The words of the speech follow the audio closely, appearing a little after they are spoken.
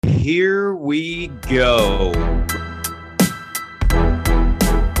here we go.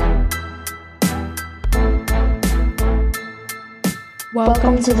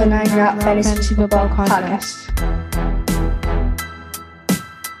 Welcome to the 9 Route Fantasy Football Podcast.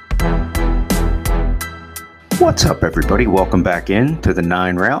 What's up, everybody? Welcome back in to the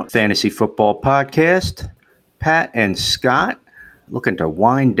 9 Route Fantasy Football Podcast. Pat and Scott looking to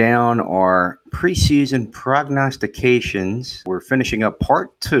wind down our preseason prognostications. We're finishing up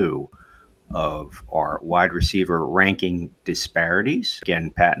part 2 of our wide receiver ranking disparities. Again,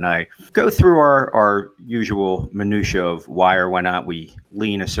 Pat and I go through our usual minutia of why or why not we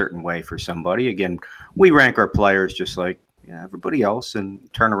lean a certain way for somebody. Again, we rank our players just like everybody else and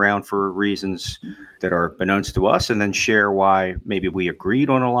turn around for reasons that are beknownst to us and then share why maybe we agreed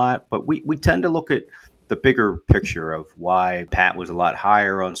on a lot. But we tend to look at the bigger picture of why Pat was a lot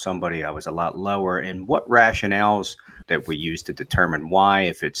higher on somebody, I was a lot lower, and what rationales that we use to determine why,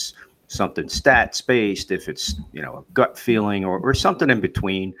 if it's something stats-based, if it's, a gut feeling or something in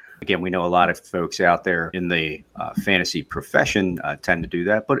between. Again, we know a lot of folks out there in the fantasy profession tend to do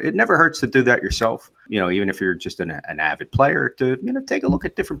that, but it never hurts to do that yourself. Even if you're just an avid player, to take a look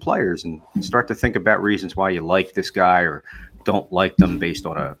at different players and start to think about reasons why you like this guy or don't like them based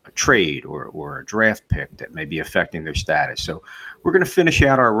on a trade or a draft pick that may be affecting their status. So we're going to finish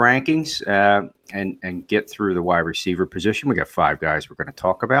out our rankings and get through the wide receiver position. We got 5 guys we're going to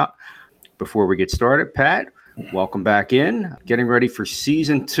talk about. Before we get started, Pat, welcome back in. Getting ready for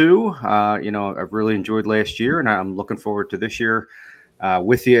season 2. I've really enjoyed last year, and I'm looking forward to this year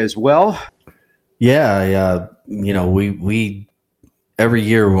with you as well. Yeah, we every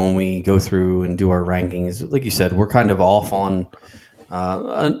year when we go through and do our rankings, like you said, we're kind of off on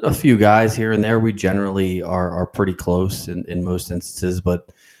a few guys here and there. We generally are pretty close in most instances,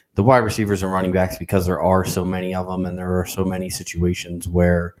 but the wide receivers and running backs, because there are so many of them and there are so many situations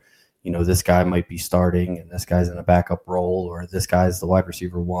where this guy might be starting and this guy's in a backup role, or this guy's the wide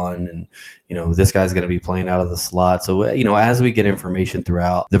receiver 1 and, this guy's going to be playing out of the slot. So, as we get information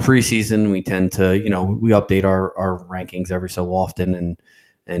throughout the preseason, we tend to, we update our rankings every so often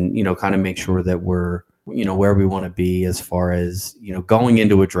and kind of make sure that we're, where we want to be as far as, going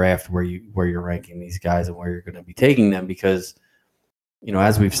into a draft where you're ranking these guys and where you're going to be taking them. Because,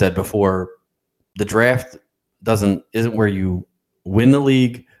 as we've said before, the draft isn't where you win the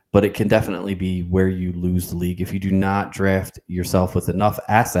league, but it can definitely be where you lose the league if you do not draft yourself with enough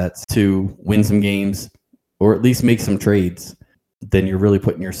assets to win some games or at least make some trades. Then you're really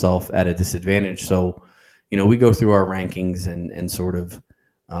putting yourself at a disadvantage. So, we go through our rankings and sort of,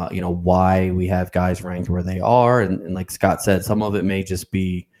 why we have guys ranked where they are. And like Scott said, some of it may just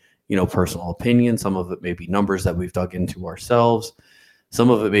be, personal opinion. Some of it may be numbers that we've dug into ourselves. Some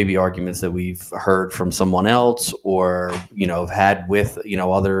of it may be arguments that we've heard from someone else or, have had with,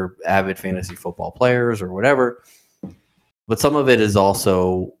 other avid fantasy football players or whatever. But some of it is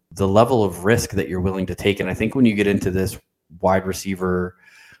also the level of risk that you're willing to take. And I think when you get into this wide receiver,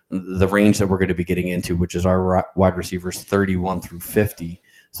 the range that we're going to be getting into, which is our wide receivers 31 through 50.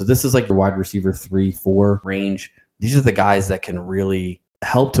 So this is like the wide receiver 3-4 range. These are the guys that can really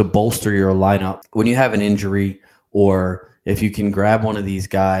help to bolster your lineup when you have an injury, or if you can grab one of these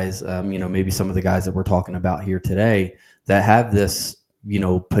guys, maybe some of the guys that we're talking about here today that have this,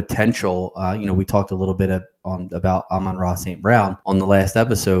 potential. We talked a little bit about Amon-Ra St. Brown on the last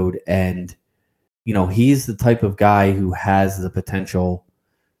episode, and, he's the type of guy who has the potential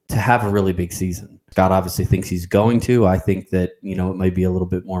to have a really big season. Scott obviously thinks he's going to. I think that, it might be a little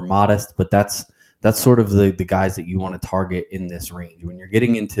bit more modest, but that's sort of the guys that you want to target in this range. When you're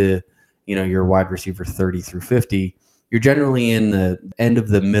getting into, your wide receiver 30 through 50, you're generally in the end of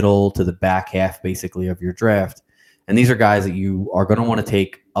the middle to the back half, basically, of your draft. And these are guys that you are going to want to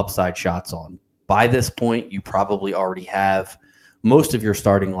take upside shots on. By this point, you probably already have most of your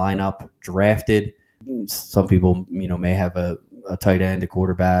starting lineup drafted. Some people, may have a tight end, a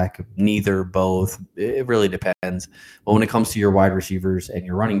quarterback, neither, both. It really depends. But when it comes to your wide receivers and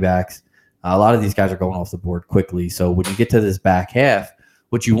your running backs, a lot of these guys are going off the board quickly. So when you get to this back half,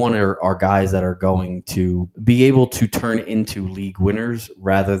 what you want are guys that are going to be able to turn into league winners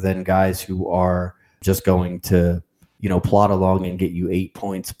rather than guys who are just going to, plod along and get you 8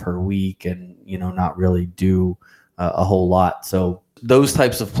 points per week and, not really do a whole lot. So those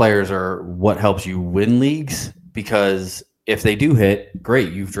types of players are what helps you win leagues, because if they do hit,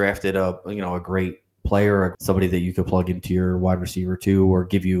 great, you've drafted a great player, somebody that you could plug into your wide receiver 2 or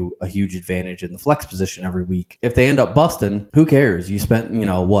give you a huge advantage in the flex position every week. If they end up busting, who cares? You spent, a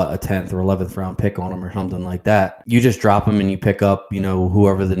 10th or 11th round pick on them or something like that. You just drop them and you pick up,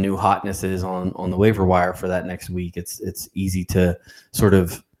 whoever the new hotness is on the waiver wire for that next week. It's easy to sort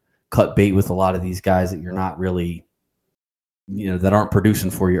of cut bait with a lot of these guys that you're not really, that aren't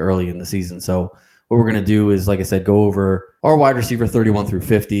producing for you early in the season. So what we're going to do is, like I said, go over our wide receiver 31 through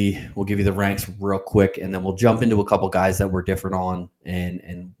 50. We'll give you the ranks real quick, and then we'll jump into a couple guys that we're different on,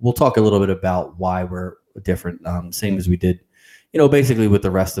 and we'll talk a little bit about why we're different, same as we did, basically with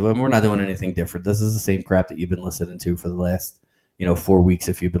the rest of them. We're not doing anything different. This is the same crap that you've been listening to for the last 4 weeks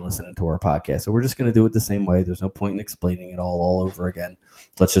if you've been listening to our podcast. So we're just going to do it the same way. There's no point in explaining it all over again.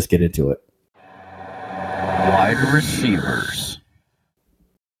 Let's just get into it. Wide receivers.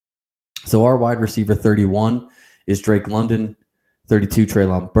 So our wide receiver 31 is Drake London, 32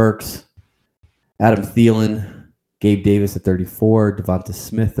 Treylon Burks, Adam Thielen, Gabe Davis at 34, Devonta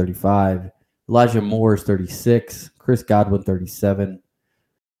Smith 35, Elijah Moore is 36, Chris Godwin 37,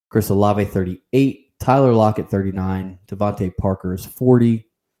 Chris Olave 38, Tyler Lockett 39, Devontae Parker is 40,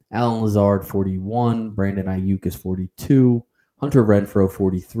 Alan Lazard 41, Brandon Ayuk is 42, Hunter Renfrow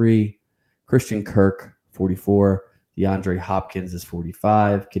 43, Christian Kirk 44, DeAndre Hopkins is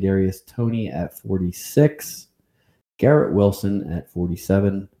 45, Kadarius Toney at 46, Garrett Wilson at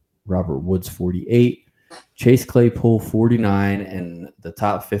 47, Robert Woods 48, Chase Claypool 49, and the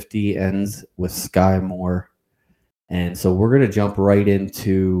top 50 ends with Sky Moore. And so we're going to jump right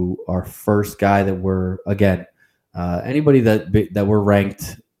into our first guy that we're, again, anybody that we're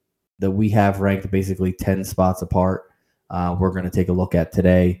ranked, that we have ranked basically 10 spots apart, we're going to take a look at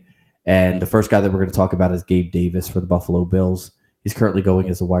today. And the first guy that we're going to talk about is Gabe Davis for the Buffalo Bills. He's currently going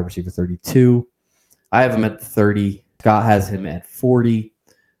as a wide receiver 32. I have him at 30. Scott has him at 40.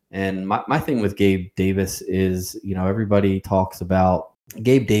 And my thing with Gabe Davis is, everybody talks about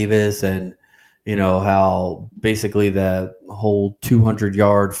Gabe Davis and, how basically the whole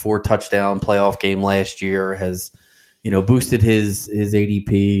 200-yard, 4-touchdown playoff game last year has, boosted his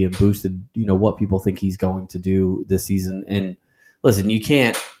ADP and boosted, what people think he's going to do this season. And listen, you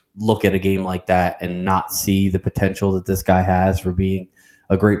can't look at a game like that and not see the potential that this guy has for being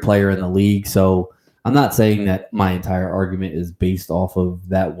a great player in the league. So I'm not saying that my entire argument is based off of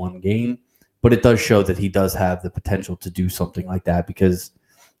that one game, but it does show that he does have the potential to do something like that because,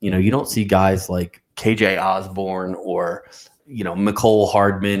 you don't see guys like KJ Osborne or, McCole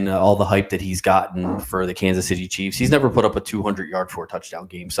Hardman, all the hype that he's gotten for the Kansas City Chiefs. He's never put up a 200-yard, 4-touchdown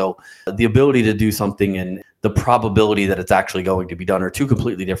game. So the ability to do something and the probability that it's actually going to be done are two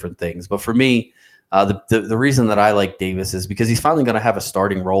completely different things. But for me, the reason that I like Davis is because he's finally going to have a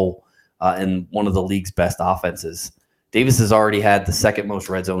starting role in one of the league's best offenses. Davis has already had the second most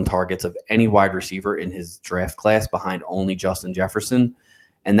red zone targets of any wide receiver in his draft class behind only Justin Jefferson.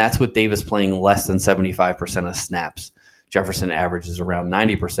 And that's with Davis playing less than 75% of snaps. Jefferson averages around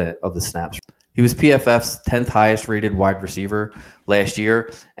 90% of the snaps. He was PFF's 10th highest rated wide receiver last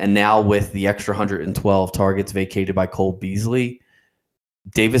year. And now with the extra 112 targets vacated by Cole Beasley,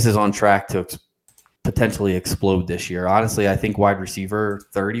 Davis is on track to potentially explode this year. Honestly, I think wide receiver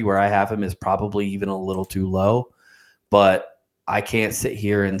 30, where I have him, is probably even a little too low. But I can't sit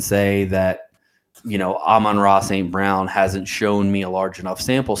here and say that, Amon-Ra St. Brown hasn't shown me a large enough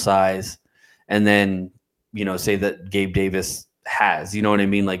sample size and then, say that Gabe Davis has. You know what I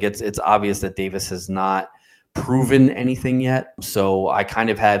mean? Like it's obvious that Davis has not proven anything yet. So I kind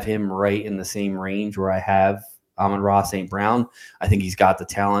of have him right in the same range where I have Amon-Ra St. Brown. I think he's got the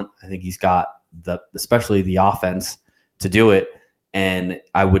talent. I think he's got especially the offense to do it. And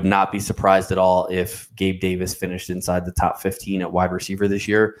I would not be surprised at all if Gabe Davis finished inside the top 15 at wide receiver this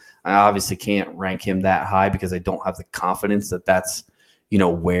year. I obviously can't rank him that high because I don't have the confidence that that's,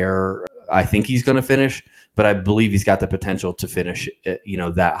 where I think he's going to finish. But I believe he's got the potential to finish,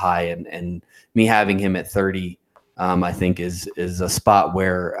 that high. And me having him at 30, I think is a spot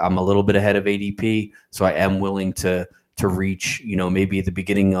where I'm a little bit ahead of ADP. So I am willing to reach, maybe at the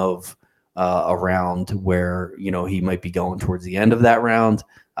beginning of a round where, he might be going towards the end of that round.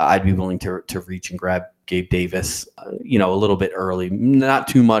 I'd be willing to reach and grab Gabe Davis, a little bit early, not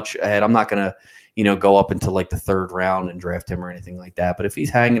too much ahead. I'm not going to, go up into like the third round and draft him or anything like that. But if he's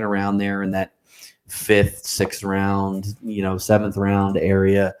hanging around there in that 5th, 6th round, 7th round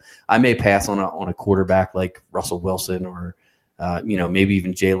area, I may pass on a quarterback like Russell Wilson or, maybe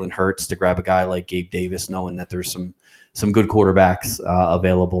even Jalen Hurts to grab a guy like Gabe Davis, knowing that there's some good quarterbacks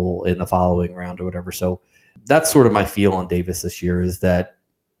available in the following round or whatever. So that's sort of my feel on Davis this year, is that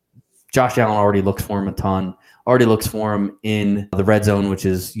Josh Allen already looks for him a ton, already looks for him in the red zone, which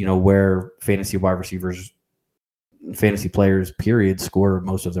is, where fantasy players, period, score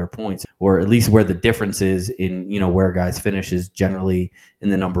most of their points, or at least where the difference is in, where guys finish is generally in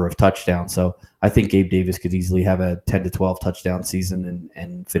the number of touchdowns. So I think Gabe Davis could easily have a 10 to 12 touchdown season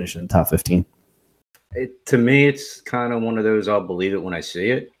and finish in the top 15. To me, it's kind of one of those I'll believe it when I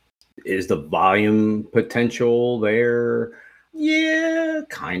see it. Is the volume potential there? Yeah,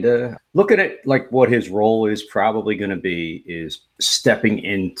 kind of. Looking at like what his role is probably going to be is stepping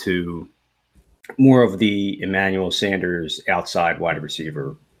into more of the Emmanuel Sanders outside wide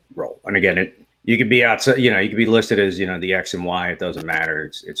receiver role. And again, you could be outside, you could be listed as, the X and Y. It doesn't matter.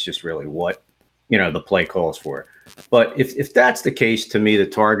 It's just really what, the play calls for. But if that's the case, to me, the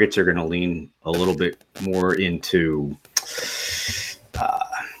targets are going to lean a little bit more into,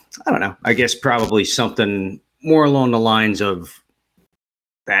 I don't know, I guess probably something more along the lines of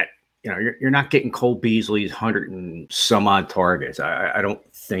that, you're not getting Cole Beasley's 100 and some odd targets. I don't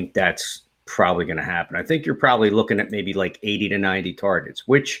think that's probably going to happen. I think you're probably looking at maybe like 80 to 90 targets,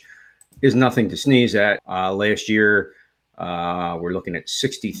 which is nothing to sneeze at. Last year, we're looking at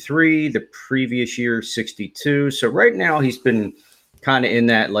 63. The previous year, 62. So right now, he's been kind of in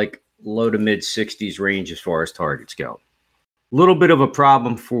that like low to mid 60s range as far as targets go. Little bit of a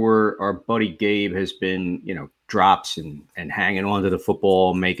problem for our buddy Gabe has been, drops and hanging on to the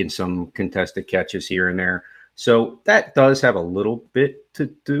football, making some contested catches here and there. So that does have a little bit to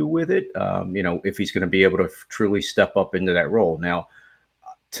do with it, if he's going to be able to truly step up into that role. Now,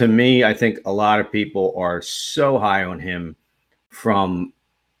 to me, I think a lot of people are so high on him from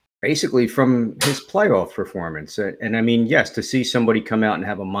his playoff performance. And I mean, yes, to see somebody come out and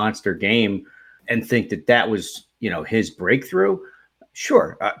have a monster game and think that was, his breakthrough,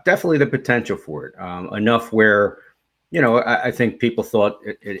 sure, definitely the potential for it. Enough where, I think people thought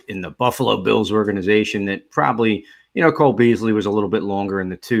in the Buffalo Bills organization that probably, Cole Beasley was a little bit longer in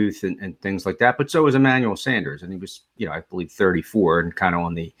the tooth and things like that. But so was Emmanuel Sanders. And he was, I believe 34 and kind of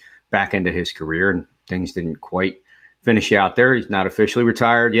on the back end of his career, and things didn't quite finish out there. He's not officially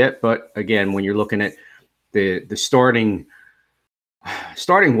retired yet. But again, when you're looking at the starting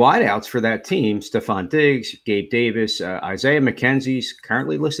wideouts for that team, Stephon Diggs, Gabe Davis, Isaiah McKenzie's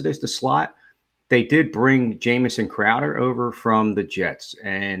currently listed as the slot. They did bring Jamison Crowder over from the Jets.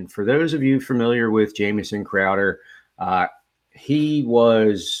 And for those of you familiar with Jamison Crowder, he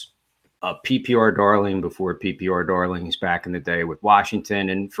was a PPR darling before PPR darlings back in the day with Washington.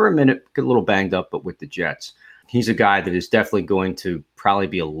 And for a minute, a little banged up, but with the Jets. He's a guy that is definitely going to probably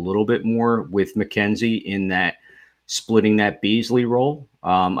be a little bit more with McKenzie in that splitting that Beasley role.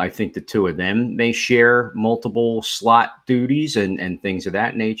 I think the two of them may share multiple slot duties and things of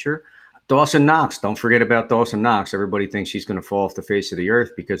that nature. Dawson Knox, don't forget about Dawson Knox. Everybody thinks he's going to fall off the face of the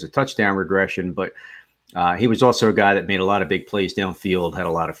earth because of touchdown regression, but he was also a guy that made a lot of big plays downfield, had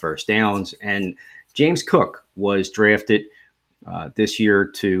a lot of first downs. And James Cook was drafted this year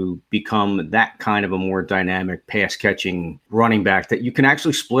to become that kind of a more dynamic pass-catching running back that you can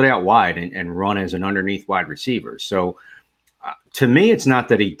actually split out wide and run as an underneath wide receiver. So to me, it's not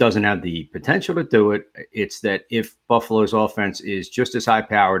that he doesn't have the potential to do it. It's that if Buffalo's offense is just as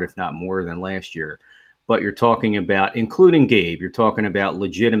high-powered, if not more than last year, but you're talking about, including Gabe, you're talking about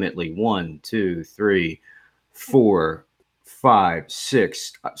legitimately 1, 2, 3, 4, 5,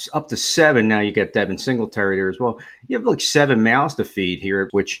 6, up to 7. Now you get Devin Singletary there as well. You have like 7 mouths to feed here,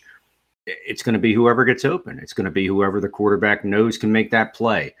 which it's going to be whoever gets open. It's going to be whoever the quarterback knows can make that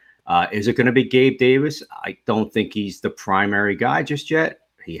play. Is it going to be Gabe Davis? I don't think he's the primary guy just yet.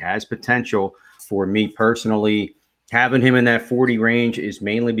 He has potential. For me personally, having him in that 40 range is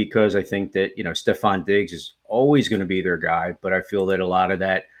mainly because I think that, Stephon Diggs is always going to be their guy, but I feel that a lot of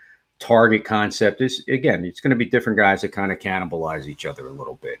that target concept is, again, it's going to be different guys that kind of cannibalize each other a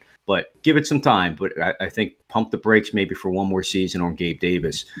little bit. But give it some time. But I think pump the brakes maybe for one more season on Gabe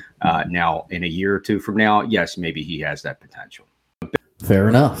Davis. Now, in a year or two from now, yes, maybe he has that potential. Fair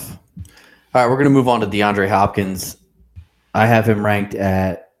enough. All right, we're going to move on to DeAndre Hopkins. I have him ranked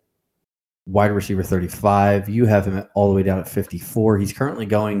at wide receiver 35. You have him all the way down at 54. He's currently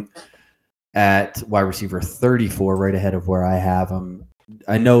going at wide receiver 34, right ahead of where I have him.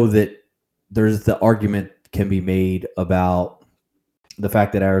 I know that there's the argument can be made about the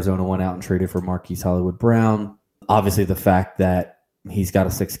fact that Arizona went out and traded for Marquise Hollywood Brown. Obviously, the fact that he's got a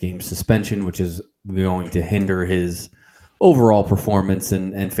 6-game suspension, which is going to hinder his overall performance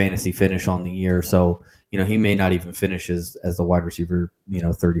and fantasy finish on the year. So, he may not even finish as the wide receiver,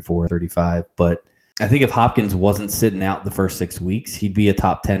 34, 35. But I think if Hopkins wasn't sitting out the first 6 weeks, he'd be a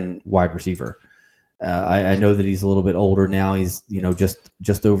top 10 wide receiver. I know that he's a little bit older now. He's,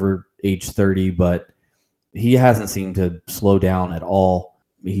 just over age 30, but he hasn't seemed to slow down at all.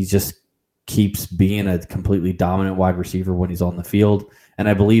 He just keeps being a completely dominant wide receiver when he's on the field. And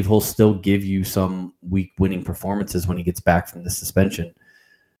I believe he'll still give you some week winning performances when he gets back from the suspension.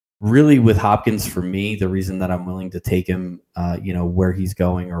 Really, with Hopkins, for me, the reason that I'm willing to take him, where he's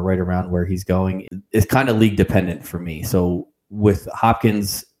going or right around where he's going is kind of league dependent for me. So with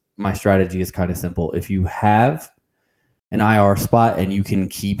Hopkins, my strategy is kind of simple. If you have an IR spot and you can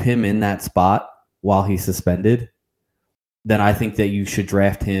keep him in that spot while he's suspended, then I think that you should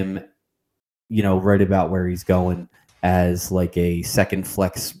draft him, right about where he's going as like a second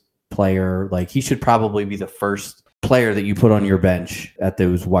flex player. Like he should probably be the first player that you put on your bench at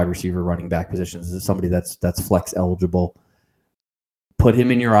those wide receiver running back positions. Is somebody that's flex eligible. Put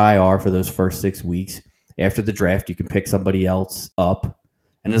him in your IR for those first 6 weeks. After the draft, you can pick somebody else up.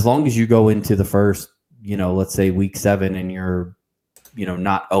 And as long as you go into the first, let's say week 7 and you're,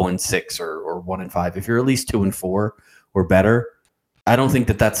 not 0-6 or 1-5, if you're at least 2-4 or better, I don't think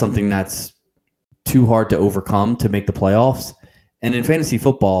that that's something that's too hard to overcome to make the playoffs. And in fantasy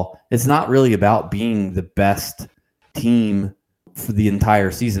football, it's not really about being the best team for the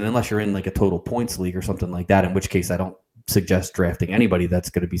entire season, unless you're in like a total points league or something like that, in which case I don't suggest drafting anybody that's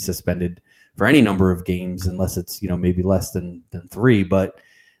going to be suspended for any number of games, unless it's, maybe less than 3. But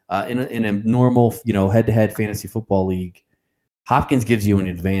in a normal, head-to-head fantasy football league, Hopkins gives you an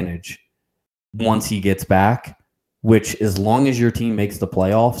advantage once he gets back, which as long as your team makes the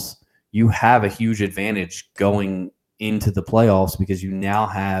playoffs, you have a huge advantage going into the playoffs because you now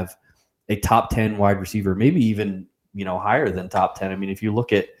have a top 10 wide receiver, maybe even, higher than top 10. I mean, if you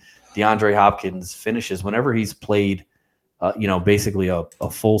look at DeAndre Hopkins finishes, whenever he's played, basically a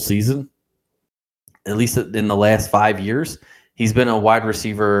full season, at least in the last 5 years, he's been a wide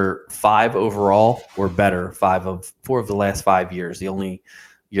receiver 5 overall or better 4 of the last 5 years. The only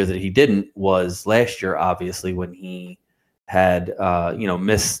year that he didn't was last year, obviously, when he had,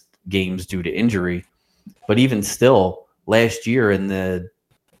 missed games due to injury. But even still, last year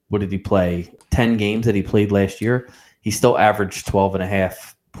what did he play? 10 games that he played last year, he still averaged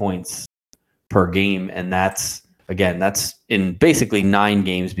 12.5 points per game. And that's in basically 9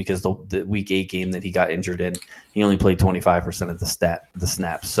 games because the week 8 game that he got injured in, he only played 25% of the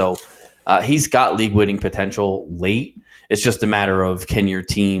snaps. So he's got league winning potential late. It's just a matter of, can your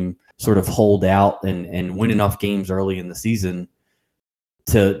team sort of hold out and win enough games early in the season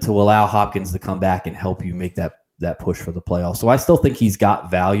to allow Hopkins to come back and help you make that push for the playoffs. So I still think he's got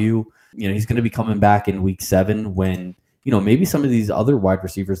value. He's going to be coming back in week 7 when, maybe some of these other wide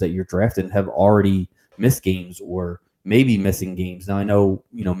receivers that you're drafting have already missed games or maybe missing games. Now I know,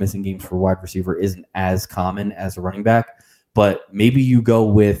 missing games for wide receiver isn't as common as a running back, but maybe you go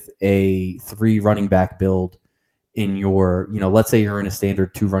with a 3 running back build in your, let's say you're in a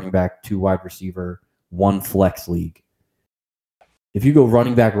standard 2 running back, 2 wide receiver, 1 flex league. If you go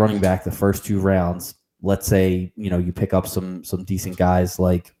running back the first 2 rounds, let's say, you pick up some decent guys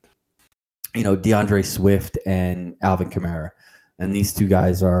like, DeAndre Swift and Alvin Kamara. And these 2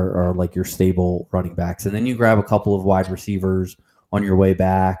 guys are like your stable running backs. And then you grab a couple of wide receivers on your way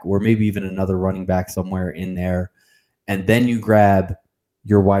back, or maybe even another running back somewhere in there. And then you grab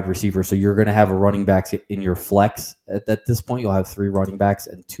your wide receiver. So you're going to have a running back in your flex. At this point, you'll have 3 running backs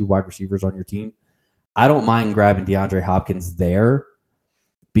and 2 wide receivers on your team. I don't mind grabbing DeAndre Hopkins there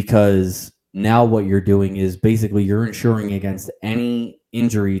because now what you're doing is basically you're insuring against any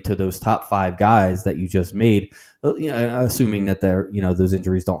injury to those top 5 guys that you just made, assuming that those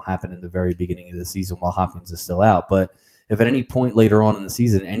injuries don't happen in the very beginning of the season while Hopkins is still out. But if at any point later on in the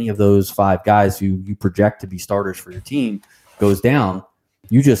season, any of those 5 guys who you project to be starters for your team goes down,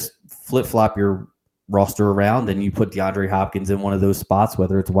 you just flip-flop your roster around and you put DeAndre Hopkins in one of those spots,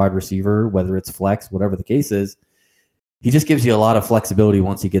 whether it's wide receiver, whether it's flex, whatever the case is. He just gives you a lot of flexibility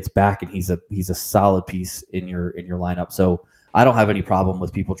once he gets back, and he's a solid piece in your lineup. So I don't have any problem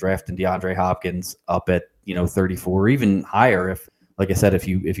with people drafting DeAndre Hopkins up at 34 or even higher. If, like I said, if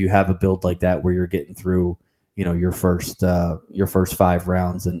you have a build like that where you're getting through your first 5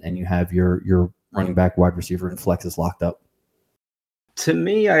 rounds and you have your running back, wide receiver, and flexes locked up. To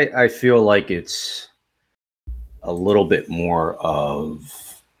me, I feel like it's a little bit more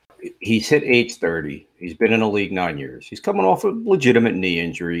of, he's hit age 30. He's been in the league 9 years. He's coming off a legitimate knee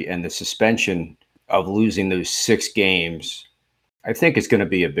injury, and the suspension of losing those 6 games, I think it's going to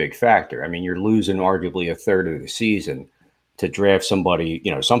be a big factor. I mean, you're losing arguably a third of the season to draft somebody.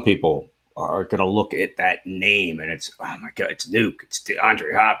 Some people are going to look at that name and it's, oh my God, it's Nuke. It's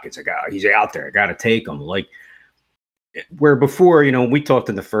DeAndre Hopkins. He's out there. I got to take him. Like, where before, we talked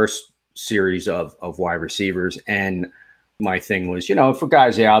in the first series of wide receivers, and my thing was, if a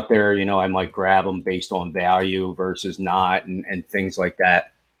guy's out there, I might grab him based on value versus not and things like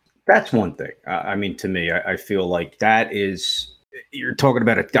that. That's one thing. I mean, to me, I feel like that is, you're talking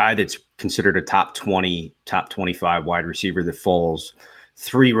about a guy that's considered a top 20, top 25 wide receiver that falls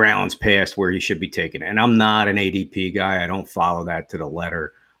 3 rounds past where he should be taken. And I'm not an ADP guy. I don't follow that to the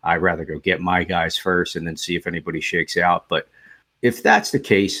letter. I'd rather go get my guys first and then see if anybody shakes out. But if that's the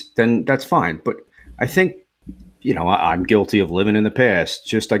case, then that's fine. But I think, I'm guilty of living in the past,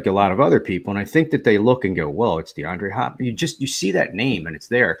 just like a lot of other people. And I think that they look and go, well, it's DeAndre Hopkins. You see that name and it's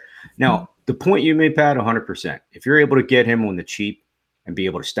there. Now, the point you made, Pat, 100%. If you're able to get him on the cheap and be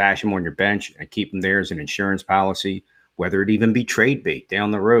able to stash him on your bench and keep him there as an insurance policy, whether it even be trade bait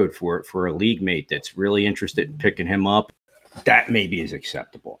down the road for a league mate that's really interested in picking him up, that maybe is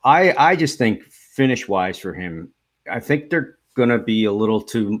acceptable. I just think finish wise for him, I think there's going to be a little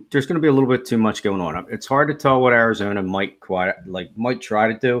bit too much going on. It's hard to tell what Arizona might try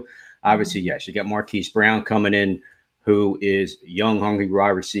to do. Obviously, yes, you got Marquise Brown coming in, who is a young, hungry wide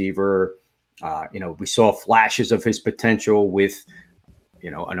receiver. We saw flashes of his potential with,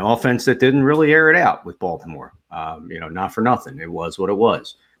 an offense that didn't really air it out with Baltimore. Not for nothing. It was what it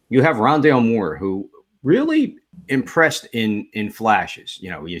was. You have Rondale Moore, who really impressed in flashes.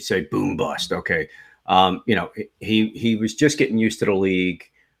 You say boom bust. Okay. He was just getting used to the league.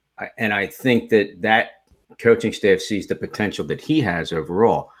 And I think that coaching staff sees the potential that he has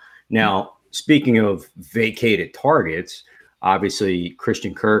overall. Now, speaking of vacated targets, obviously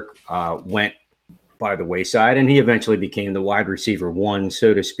Christian Kirk went by the wayside, and he eventually became the wide receiver one,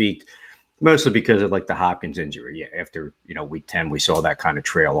 so to speak, mostly because of the Hopkins injury. Yeah, after week 10, we saw that kind of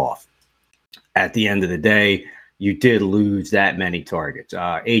trail off. At the end of the day, you did lose that many targets.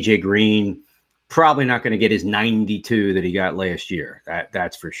 AJ Green probably not going to get his 92 that he got last year.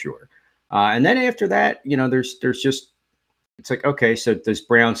 That's for sure. And then after that, there's just, it's like, okay, so does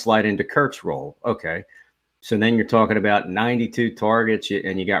Brown slide into Kirk's role? Okay. So then you're talking about 92 targets,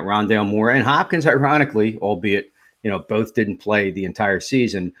 and you got Rondale Moore and Hopkins, ironically, albeit, both didn't play the entire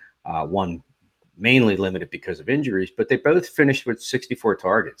season. One mainly limited because of injuries, but they both finished with 64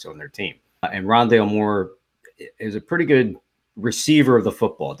 targets on their team. And Rondale Moore is a pretty good receiver of the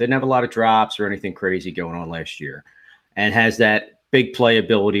football. Didn't have a lot of drops or anything crazy going on last year, and has that big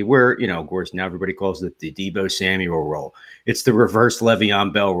playability where, of course, now everybody calls it the Deebo Samuel role. It's the reverse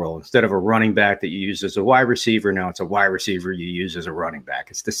Le'Veon Bell role. Instead of a running back that you use as a wide receiver, now it's a wide receiver you use as a running back.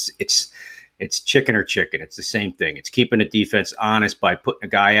 It's chicken or chicken. It's the same thing. It's keeping the defense honest by putting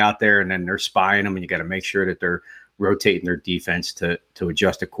a guy out there, and then they're spying them, and you got to make sure that they're rotating their defense to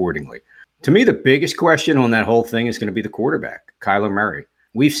adjust accordingly. To me, the biggest question on that whole thing is going to be the quarterback, Kyler Murray.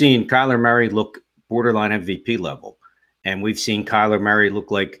 We've seen Kyler Murray look borderline MVP level. And we've seen Kyler Murray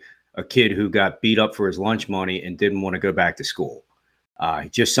look like a kid who got beat up for his lunch money and didn't want to go back to school. He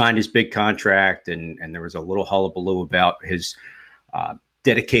just signed his big contract, and there was a little hullabaloo about his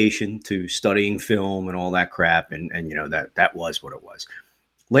dedication to studying film and all that crap. And that was what it was.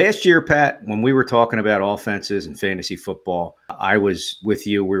 Last year, Pat, when we were talking about offenses and fantasy football, I was with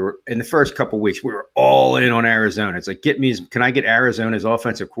you. We were in the first couple of weeks, we were all in on Arizona. It's like, can I get Arizona's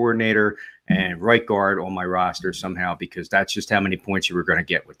offensive coordinator and right guard on my roster somehow? Because that's just how many points you were going to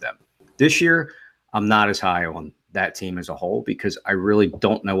get with them. This year, I'm not as high on that team as a whole because I really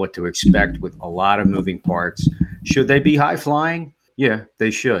don't know what to expect with a lot of moving parts. Should they be high flying? Yeah,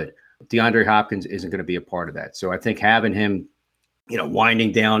 they should. DeAndre Hopkins isn't going to be a part of that. So I think having him,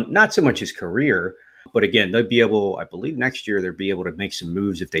 winding down, not so much his career, but again, they'll be able, I believe next year, they'll be able to make some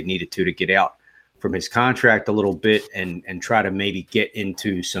moves if they needed to get out from his contract a little bit and try to maybe get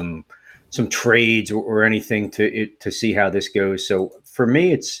into some trades or anything to see how this goes. So for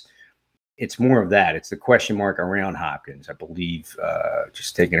me, it's more of that. It's the question mark around Hopkins. I believe,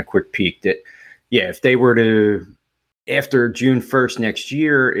 just taking a quick peek, that, if they were to, after June 1st next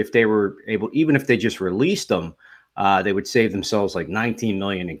year, if they were able, even if they just released them, they would save themselves like $19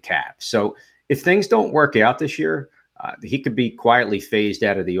 million in cap. So if things don't work out this year, he could be quietly phased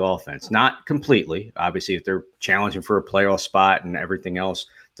out of the offense. Not completely. Obviously, if they're challenging for a playoff spot and everything else,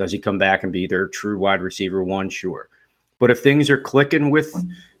 does he come back and be their true wide receiver one? Sure. But if things are clicking with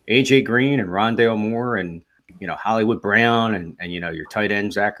AJ Green and Rondale Moore and, Hollywood Brown and your tight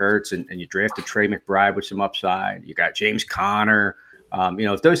end, Zach Ertz, and you drafted Trey McBride with some upside, you got James Conner,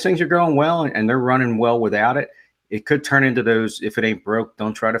 if those things are going well and they're running well without it, it could turn into those, if it ain't broke,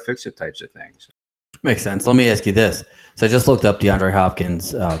 don't try to fix it types of things. Makes sense. Let me ask you this. So I just looked up DeAndre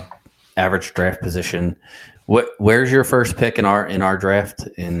Hopkins' average draft position. Where's your first pick in our draft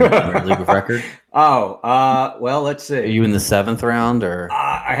in our league of record? Well, let's see. Are you in the 7th round or?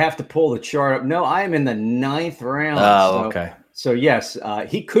 I have to pull the chart up. No, I am in the 9th round. Oh, okay. So yes,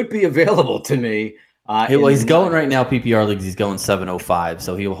 he could be available to me. He's going right now, PPR leagues. He's going 705,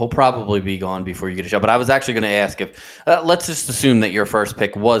 so he'll probably be gone before you get a shot. But I was actually going to ask if let's just assume that your first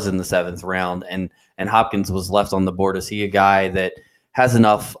pick was in the 7th round and Hopkins was left on the board. Is he a guy that has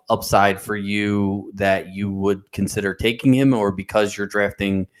enough upside for you that you would consider taking him, or because you're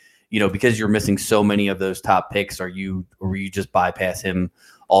drafting, because you're missing so many of those top picks, or will you just bypass him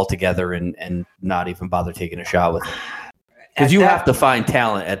altogether and not even bother taking a shot with him? Because you have to find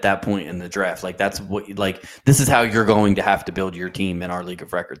talent at that point in the draft. Like that's this is how you're going to have to build your team in our league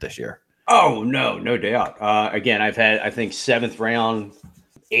of record this year. Oh, no doubt. Again, I've had, I think, 7th round,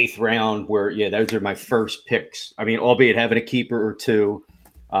 8th round where, those are my first picks. I mean, albeit having a keeper or two,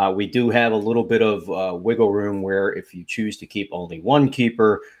 we do have a little bit of wiggle room where if you choose to keep only one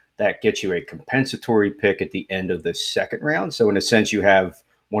keeper, that gets you a compensatory pick at the end of the 2nd round. So in a sense, you have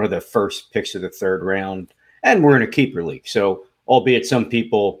one of the first picks of the 3rd round, and we're in a keeper league. So albeit some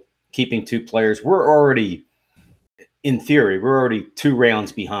people keeping 2 players, in theory, we're already 2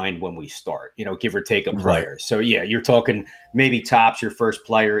 rounds behind when we start, give or take a player. Right. So, you're talking maybe tops your first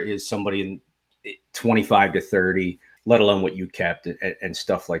player is somebody in 25 to 30, let alone what you kept and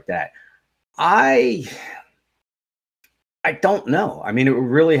stuff like that. I don't know. I mean, it would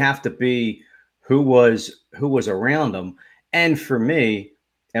really have to be who was around them. And for me,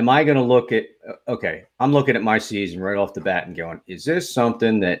 am I going to look at, I'm looking at my season right off the bat and going, is this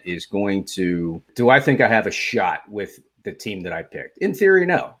something that is going to, do I think I have a shot with the team that I picked? In theory,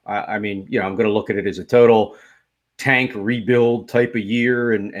 no. I mean, I'm going to look at it as a total tank rebuild type of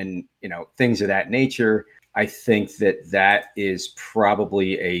year and things of that nature. I think that is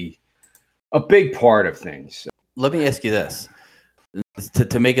probably a big part of things. Let me ask you this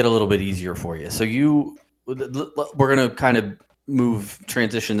to make it a little bit easier for you. So we're going to kind of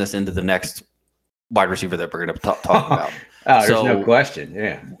transition this into the next wide receiver that we're going to talk about. There's no question.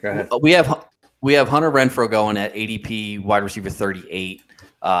 Yeah, go ahead. We have Hunter Renfrow going at ADP wide receiver 38.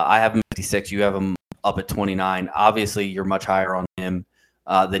 I have him 56. You have him up at 29. Obviously, you're much higher on him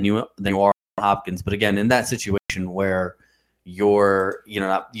than you are on Hopkins. But again, in that situation where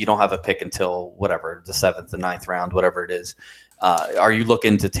you don't have a pick until whatever the 7th, the 9th round, whatever it is. Are you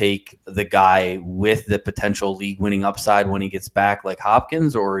looking to take the guy with the potential league-winning upside when he gets back like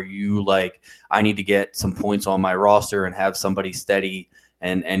Hopkins, or are you like, I need to get some points on my roster and have somebody steady,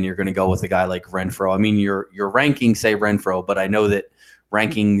 and you're going to go with a guy like Renfrow? I mean, your rankings say Renfrow, but I know that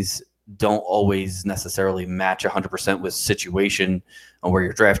rankings don't always necessarily match 100% with situation on where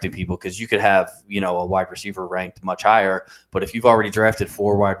you're drafting people, because you could have a wide receiver ranked much higher, but if you've already drafted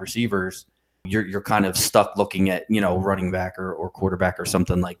 4 wide receivers, you're kind of stuck looking at running back or quarterback or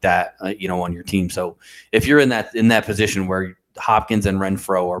something like that on your team. So if you're in that position where Hopkins and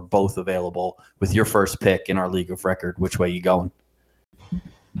Renfrow are both available with your first pick in our league of record, which way you going?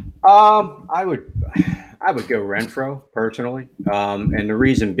 I would go Renfrow personally, and the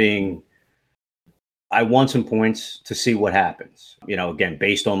reason being, I want some points to see what happens. Again,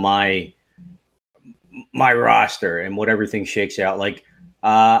 based on my roster and what everything shakes out like.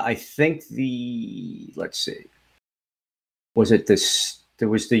 I think let's see, was it this? There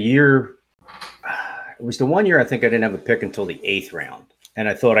was the year. It was the one year I think I didn't have a pick until the 8th round, and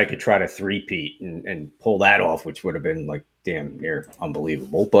I thought I could try to three-peat and pull that off, which would have been like damn near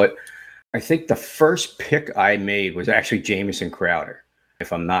unbelievable. But I think the first pick I made was actually Jamison Crowder,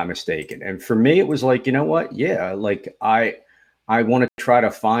 if I'm not mistaken. And for me, it was like, you know what? Yeah, like I want to try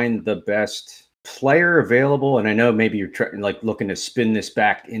to find the best player available, and I know maybe you're looking to spin this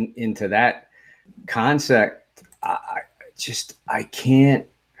back into that concept. I can't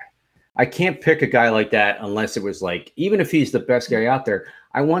pick a guy like that unless it was like, even if he's the best guy out there,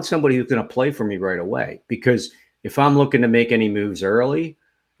 I want somebody who's going to play for me right away, because if I'm looking to make any moves early,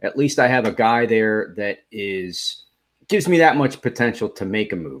 at least I have a guy there that gives me that much potential to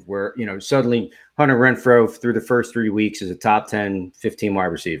make a move where, suddenly Hunter Renfrow through the first 3 weeks is a top 10, 15 wide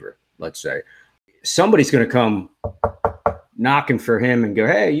receiver, let's say. Somebody's going to come knocking for him and go,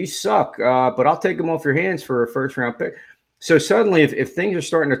 hey, you suck, but I'll take him off your hands for a first-round pick. So suddenly, if things are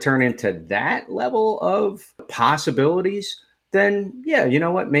starting to turn into that level of possibilities, then, yeah, you know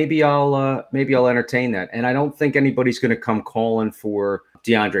what? Maybe I'll entertain that. And I don't think anybody's going to come calling for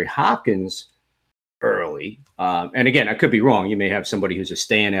DeAndre Hopkins early. And again, I could be wrong. You may have somebody who's a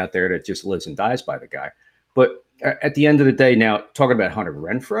stand out there that just lives and dies by the guy. But at the end of the day, now, talking about Hunter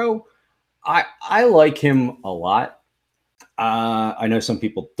Renfrow, I like him a lot. I know some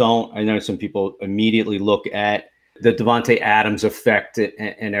people don't. I know some people immediately look at the Devontae Adams effect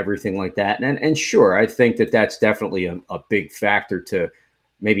and everything like that. And sure, I think that's definitely a big factor to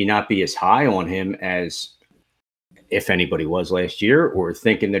maybe not be as high on him as if anybody was last year, or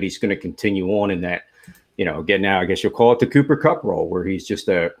thinking that he's going to continue on in that, again, now I guess you'll call it the Cooper Kupp role, where he's just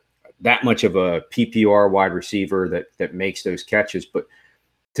that much of a PPR wide receiver that makes those catches. But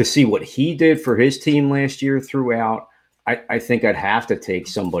to see what he did for his team last year throughout, I think I'd have to take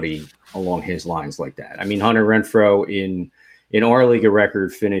somebody along his lines like that. I mean, Hunter Renfrow in in our league of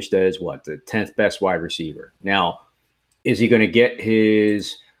record finished as the 10th best wide receiver. Now, is he going to get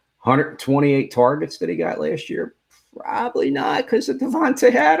his 128 targets that he got last year? Probably not, because of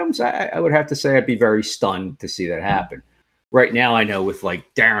Davante Adams. I would have to say I'd be very stunned to see that happen. Right now, I know with like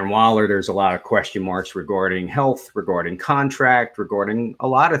Darren Waller, there's a lot of question marks regarding health, regarding contract, regarding a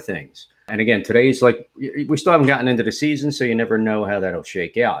lot of things. And again, today's like, we still haven't gotten into the season, so you never know how that'll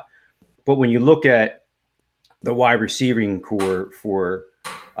shake out. But when you look at the wide receiving core for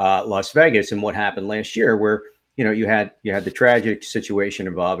Las Vegas and what happened last year, where you had the tragic situation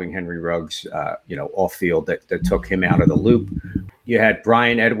involving Henry Ruggs, off field that took him out of the loop. You had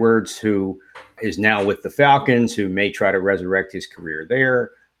Brian Edwards, who is now with the Falcons, who may try to resurrect his career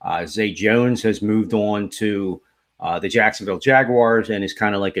there. Zay Jones has moved on to the Jacksonville Jaguars and is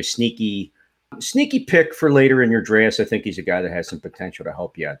kind of like a sneaky pick for later in your drafts. I think he's a guy that has some potential to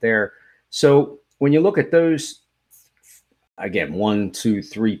help you out there. So when you look at those, again, 1, 2,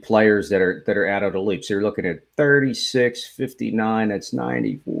 3 players that are out of the league. So you're looking at 36, 59, that's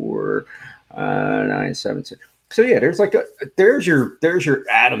 94, 976. So yeah, there's your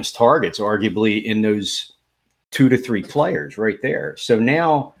Adams targets, arguably, in those 2 to 3 players right there. So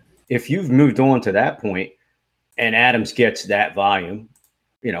now if you've moved on to that point and Adams gets that volume,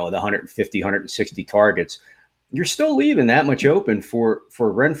 the 150, 160 targets, you're still leaving that much open for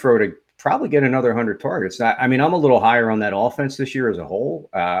Renfrow to probably get another 100 targets. I mean, I'm a little higher on that offense this year as a whole.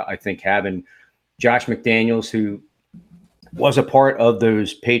 I think having Josh McDaniels, who was a part of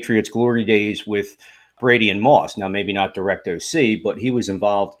those Patriots glory days with Brady and Moss, now maybe not direct OC, but he was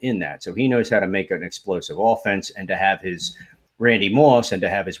involved in that. So he knows how to make an explosive offense, and to have his Randy Moss and to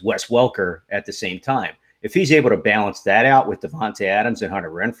have his Wes Welker at the same time. If he's able to balance that out with Davante Adams and Hunter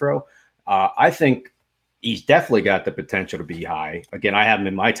Renfrow, I think he's definitely got the potential to be high. Again, I have him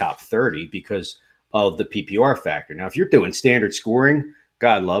in my top 30 because of the PPR factor. Now, if you're doing standard scoring,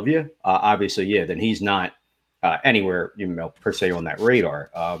 God love you. Obviously, yeah, then he's not anywhere, per se on that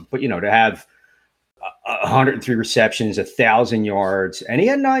radar. But, to have 103 receptions, 1,000 yards, and he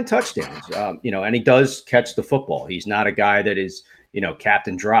had 9 touchdowns, and he does catch the football. He's not a guy that is,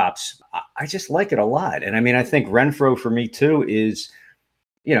 captain drops. I just like it a lot. And I mean, I think Renfrow for me too is,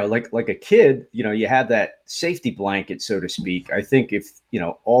 like a kid, you have that safety blanket, so to speak. I think if,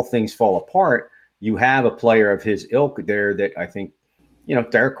 all things fall apart, you have a player of his ilk there that I think,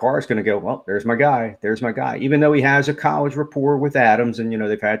 Derek Carr is going to go, well, there's my guy. Even though he has a college rapport with Adams and,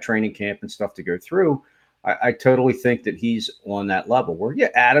 they've had training camp and stuff to go through, I totally think that he's on that level where, yeah,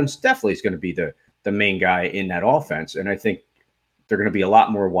 Adams definitely is going to be the main guy in that offense. And I think they're going to be a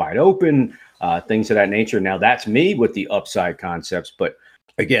lot more wide open, things of that nature. Now, that's me with the upside concepts, but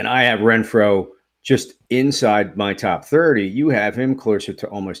again, I have Renfrow just inside my top 30. You have him closer to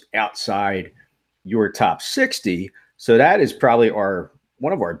almost outside your top 60. So that is probably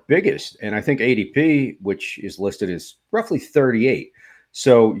one of our biggest. And I think ADP, which is listed as roughly 38.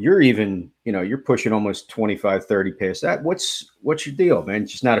 So you're even, you're pushing almost 25, 30 past that. What's your deal, man?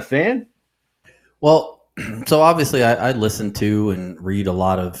 Just not a fan? Well, so obviously I listen to and read a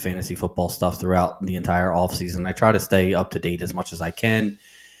lot of fantasy football stuff throughout the entire offseason. I try to stay up to date as much as I can.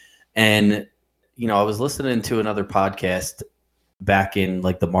 And, I was listening to another podcast back in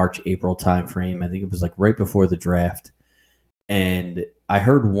like the March, April timeframe. I think it was like right before the draft. And I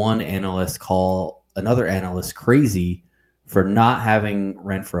heard one analyst call another analyst crazy for not having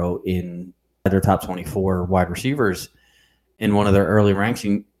Renfrow in their top 24 wide receivers in one of their early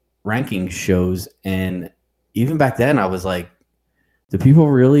ranking shows. And even back then I was like, do people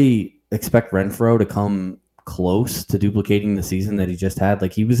really expect Renfrow to come close to duplicating the season that he just had?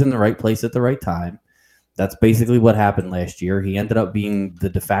 Like, he was in the right place at the right time. That's basically what happened last year. He ended up being the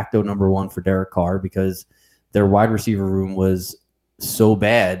de facto number 1 for Derek Carr because their wide receiver room was so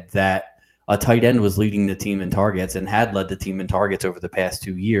bad that a tight end was leading the team in targets and had led the team in targets over the past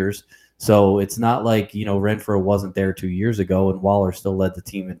 2 years. So it's not like, Renfrow wasn't there 2 years ago and Waller still led the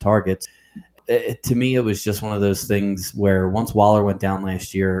team in targets. To me, it was just one of those things where once Waller went down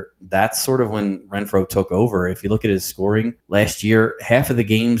last year, that's sort of when Renfrow took over. If you look at his scoring last year, half of the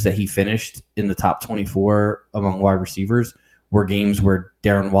games that he finished in the top 24 among wide receivers were games where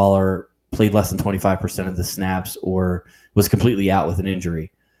Darren Waller played less than 25% of the snaps or was completely out with an injury.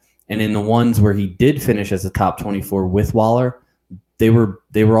 And in the ones where he did finish as a top 24 with Waller, they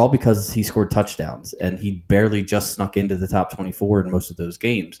were all because he scored touchdowns, and he barely just snuck into the top 24 in most of those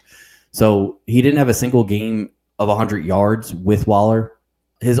games. So he didn't have a single game of 100 yards with Waller.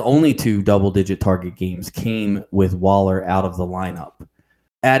 His only 2 double-digit target games came with Waller out of the lineup.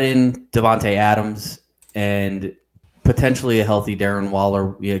 Add in Davante Adams and potentially a healthy Darren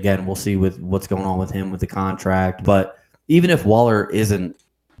Waller. Again, we'll see with what's going on with him with the contract. But even if Waller isn't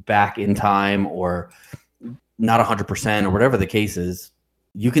back in time or not 100% or whatever the case is,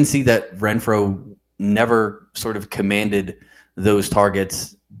 you can see that Renfrow never sort of commanded those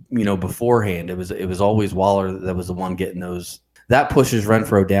targets, beforehand. It was always Waller that was the one getting those. That pushes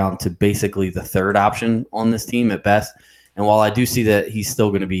Renfrow down to basically the third option on this team at best. And while I do see that he's still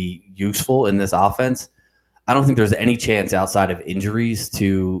going to be useful in this offense, I don't think there's any chance outside of injuries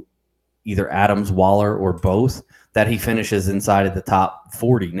to either Adams, Waller, or both that he finishes inside of the top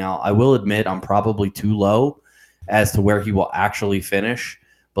 40. Now, I will admit I'm probably too low as to where he will actually finish.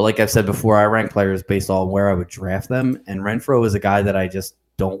 But like I've said before, I rank players based on where I would draft them. And Renfrow is a guy that I just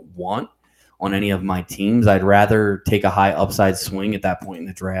don't want on any of my teams. I'd rather take a high upside swing at that point in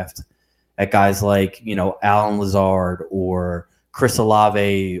the draft at guys like, Alan Lazard or Chris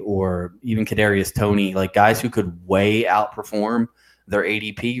Olave or even Kadarius Toney, like guys who could way outperform their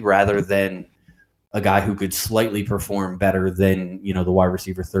ADP rather than a guy who could slightly perform better than, the wide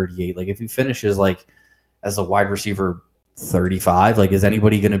receiver 38. Like if he finishes like as a wide receiver 35, like is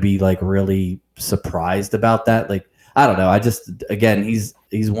anybody going to be like really surprised about that? Like, I don't know. Again, he's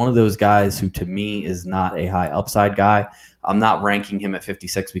one of those guys who to me is not a high upside guy. I'm not ranking him at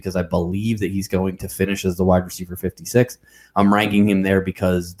 56 because I believe that he's going to finish as the wide receiver 56. I'm ranking him there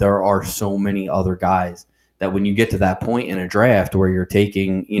because there are so many other guys that when you get to that point in a draft where you're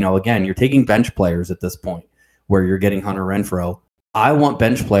taking, again, you're taking bench players at this point where you're getting Hunter Renfrow. I want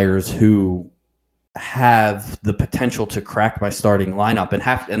bench players who have the potential to crack my starting lineup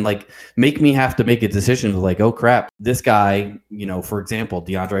and make me have to make a decision of like, oh crap, this guy, for example,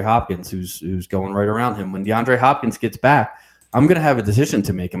 DeAndre Hopkins, who's going right around him. When DeAndre Hopkins gets back, I'm going to have a decision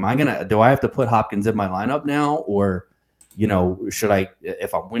to make. Do I have to put Hopkins in my lineup now? Or, should I,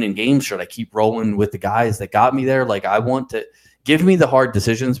 if I'm winning games, should I keep rolling with the guys that got me there? Like I want to give me the hard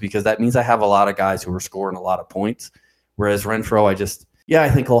decisions because that means I have a lot of guys who are scoring a lot of points. Whereas Renfrow, I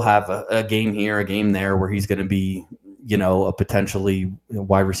think he'll have a game here, a game there where he's going to be, a potentially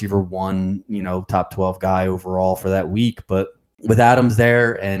wide receiver 1, top 12 guy overall for that week. But with Adams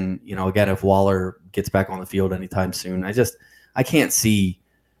there and, again, if Waller gets back on the field anytime soon, I can't see.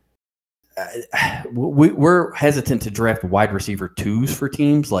 We're hesitant to draft wide receiver 2s for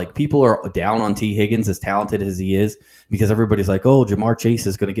teams. Like people are down on T. Higgins as talented as he is because everybody's like, oh, Jamar Chase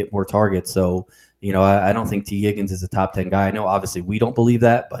is going to get more targets. So, I don't think T. Higgins is a top 10 guy. I know obviously we don't believe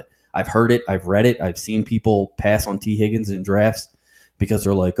that, but I've heard it. I've read it. I've seen people pass on T. Higgins in drafts because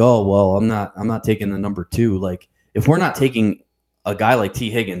they're like, oh, well, I'm not taking the number 2. Like if we're not taking a guy like T.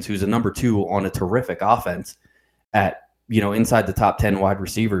 Higgins, who's a number 2 on a terrific offense at, inside the top 10 wide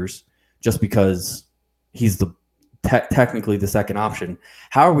receivers, just because he's technically the second option.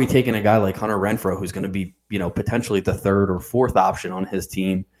 How are we taking a guy like Hunter Renfrow, who's going to be, potentially the third or fourth option on his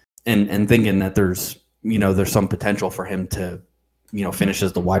team and thinking that there's some potential for him to, finish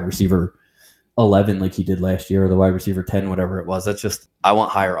as the wide receiver 11 like he did last year or the wide receiver 10, whatever it was. That's just, I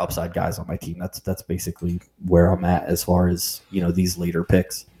want higher upside guys on my team. That's basically where I'm at as far as, these later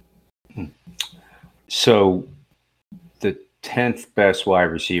picks. So the 10th best wide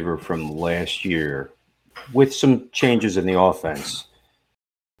receiver from last year, with some changes in the offense,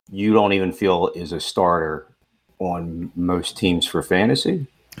 you don't even feel is a starter on most teams for fantasy?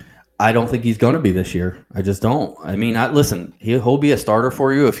 I don't think he's going to be this year. I just don't. Listen, he'll be a starter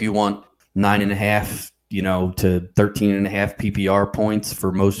for you if you want 9.5, to 13.5 PPR points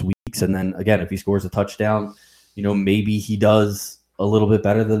for most weeks. And then again, if he scores a touchdown, maybe he does a little bit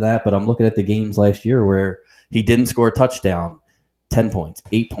better than that. But I'm looking at the games last year where he didn't score a touchdown. 10 points,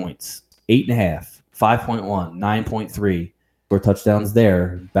 8 points, 8.5, 5.1, 9.3. Score touchdowns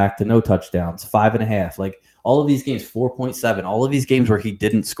there, back to no touchdowns, 5.5. Like all of these games, 4.7, all of these games where he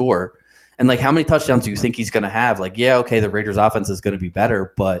didn't score. And like how many touchdowns do you think he's going to have? Like, yeah, okay, the Raiders offense is going to be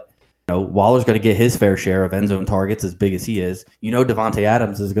better, but Waller's going to get his fair share of end zone targets as big as he is. Devontae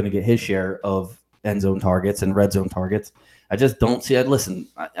Adams is going to get his share of end zone targets and red zone targets. I just don't see it. Listen,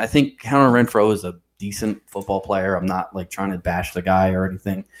 I think Hunter Renfrow is a decent football player. I'm not like trying to bash the guy or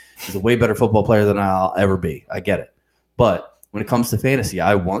anything. He's a way better football player than I'll ever be. I get it. But when it comes to fantasy,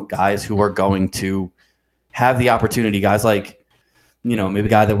 I want guys who are going to have the opportunity, guys like, maybe the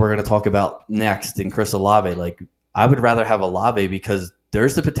guy that we're going to talk about next in Chris Olave. Like I would rather have Olave because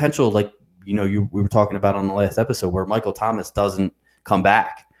there's the potential, like, we were talking about on the last episode where Michael Thomas doesn't come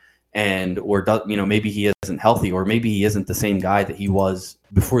back maybe he isn't healthy or maybe he isn't the same guy that he was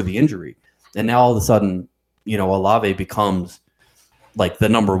before the injury. And now all of a sudden, Olave becomes like the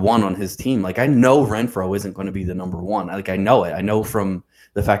number 1 on his team. Like I know Renfrow isn't going to be the number 1. Like I know it. I know from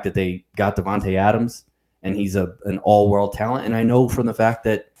the fact that they got Devontae Adams and he's an all-world talent. And I know from the fact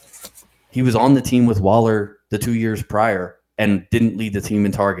that he was on the team with Waller the 2 years prior and didn't lead the team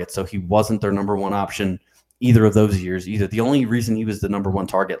in targets. So he wasn't their number one option either of those years either. The only reason he was the number one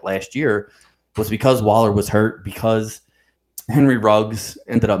target last year was because Waller was hurt, because Henry Ruggs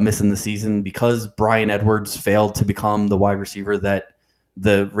ended up missing the season, because Brian Edwards failed to become the wide receiver that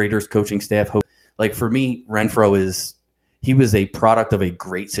the Raiders coaching staff hoped. Like, for me, Renfrow he was a product of a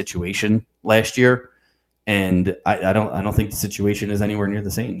great situation last year. And I don't think the situation is anywhere near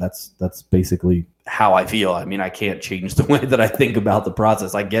the same. That's basically how I feel. I mean, I can't change the way that I think about the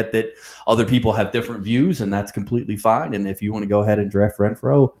process. I get that other people have different views, and that's completely fine. And if you want to go ahead and draft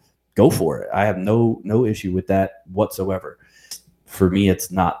Renfrow, go for it. I have no issue with that whatsoever. For me,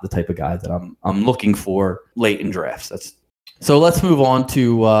 it's not the type of guy that I'm looking for late in drafts. So let's move on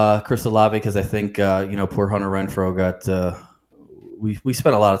to Chris Olave, because I think poor Hunter Renfrow got. We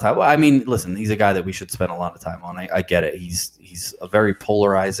spent a lot of time. Well, I mean, listen, he's a guy that we should spend a lot of time on. I get it. He's a very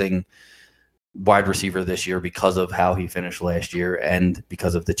polarizing wide receiver this year because of how he finished last year and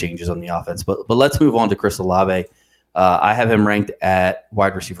because of the changes on the offense. But let's move on to Chris Olave. I have him ranked at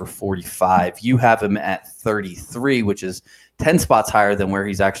wide receiver 45. You have him at 33, which is 10 spots higher than where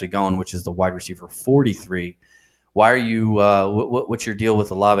he's actually going, which is the wide receiver 43. Why are you? What's your deal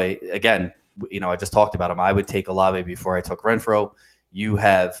with Olave? Again, I just talked about him. I would take Olave before I took Renfrow. You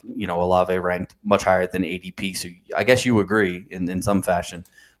have, Olave ranked much higher than ADP, so I guess you agree in some fashion.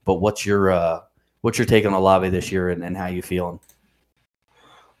 But what's your take on Olave this year, and how you feeling?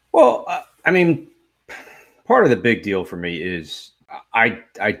 Well, I mean, part of the big deal for me is I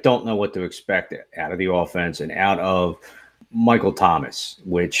don't know what to expect out of the offense and out of Michael Thomas,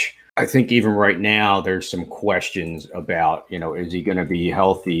 which I think even right now there's some questions about, is he going to be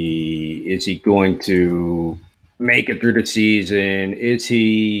healthy? Is he going to make it through the season? Is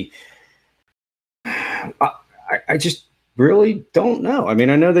he? I just really don't know. I mean,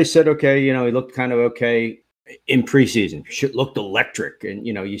 I know they said, okay, he looked kind of okay in preseason. Shit looked electric. And,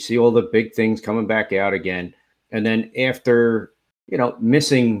 you see all the big things coming back out again. And then after,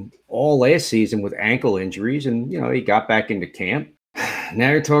 missing all last season with ankle injuries, and, he got back into camp. Now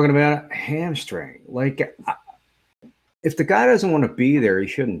you're talking about a hamstring. Like, if the guy doesn't want to be there, he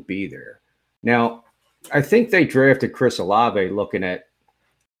shouldn't be there. Now, I think they drafted Chris Olave looking at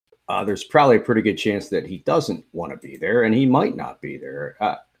there's probably a pretty good chance that he doesn't want to be there, and he might not be there.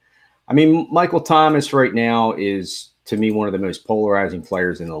 I mean, Michael Thomas right now is, to me, one of the most polarizing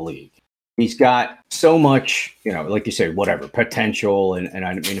players in the league. He's got so much, like you say, whatever, potential. And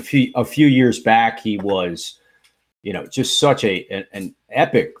I mean, a few years back, he was, just such an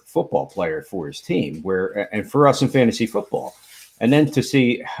epic football player for his team, and for us in fantasy football. And then to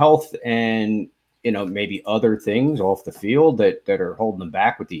see health and, maybe other things off the field that are holding him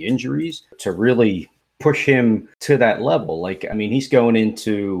back with the injuries to really push him to that level. Like, I mean, he's going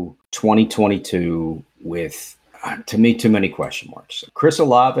into 2022 with, to me, too many question marks. Chris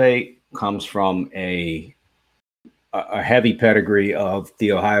Olave comes from a heavy pedigree of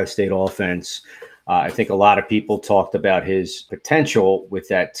the Ohio State offense. I think a lot of people talked about his potential with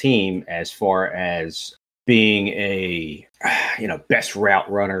that team as far as being a, best route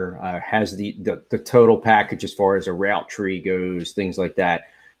runner, has the total package as far as a route tree goes, things like that.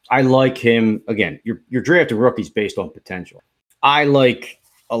 I like him. Again, you're drafting rookies based on potential. I like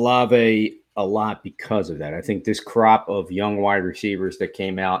Olave a lot because of that. I think this crop of young wide receivers that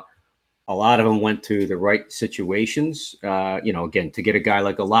came out, a lot of them went to the right situations. Again, to get a guy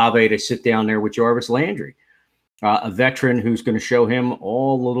like Olave to sit down there with Jarvis Landry, a veteran who's going to show him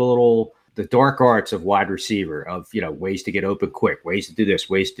all the dark arts of wide receiver, of, ways to get open quick, ways to do this,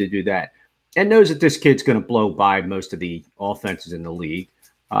 ways to do that, and knows that this kid's going to blow by most of the offenses in the league.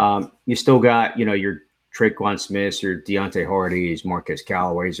 You still got, your Traquan Smiths, your Deontay Hardys, Marquez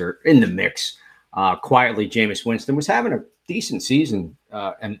Callaways are in the mix. Quietly, Jameis Winston was having a decent season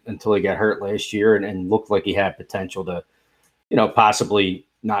until he got hurt last year and looked like he had potential to, possibly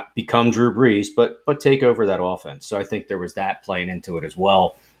not become Drew Brees, but take over that offense. So I think there was that playing into it as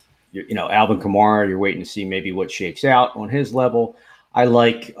well. Alvin Kamara, you're waiting to see maybe what shakes out on his level. I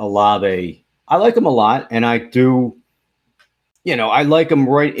like Olave. I like him a lot, and I do. I like him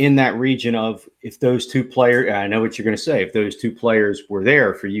right in that region of, if those two players, I know what you're going to say, if those two players were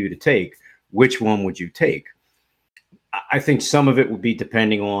there for you to take, which one would you take? I think some of it would be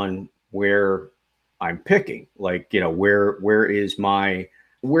depending on where I'm picking. Like, where's my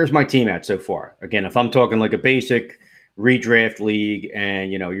team at so far? Again, if I'm talking like a basic redraft league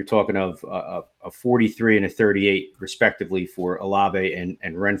and, you're talking of a 43 and a 38 respectively for Olave and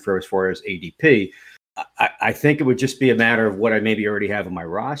Renfrow as far as ADP, I think it would just be a matter of what I maybe already have on my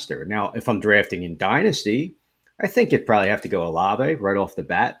roster. Now, if I'm drafting in Dynasty, I think you'd probably have to go Olave right off the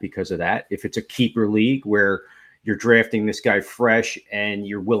bat because of that. If it's a keeper league where you're drafting this guy fresh and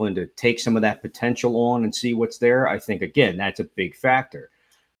you're willing to take some of that potential on and see what's there, I think, again, that's a big factor.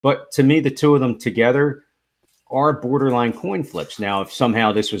 But to me, the two of them together are borderline coin flips. Now, if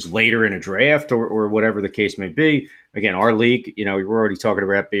somehow this was later in a draft or whatever the case may be, again, our league, we're already talking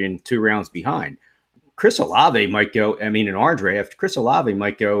about being 2 rounds behind. Chris Olave might go, in our draft, Chris Olave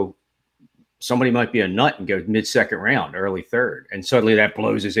might go, somebody might be a nut and go mid-second round, early third. And suddenly that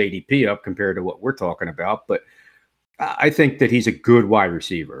blows his ADP up compared to what we're talking about. But I think that he's a good wide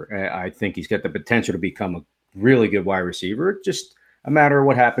receiver. I think he's got the potential to become a really good wide receiver. Just a matter of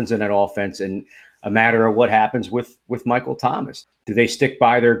what happens in that offense and a matter of what happens with Michael Thomas. Do they stick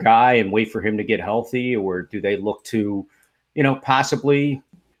by their guy and wait for him to get healthy, or do they look to, possibly,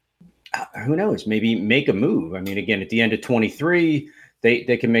 who knows, maybe make a move? Again, at the end of 23,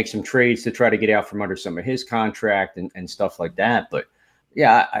 they can make some trades to try to get out from under some of his contract and stuff like that. But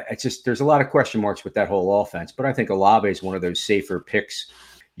yeah, it's just, there's a lot of question marks with that whole offense. But I think Olave is one of those safer picks.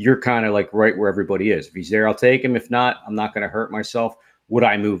 You're kind of like right where everybody is. If he's there, I'll take him. If not, I'm not going to hurt myself. Would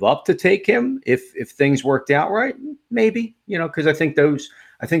I move up to take him if things worked out right? Maybe, because I think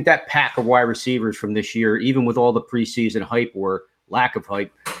that pack of wide receivers from this year, even with all the preseason hype or lack of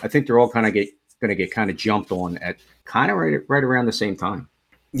hype, I think they're all kind of going to get kind of jumped on at kind of right around the same time.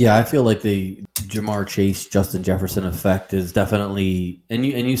 Yeah, I feel like the Jamar Chase, Justin Jefferson effect is definitely, and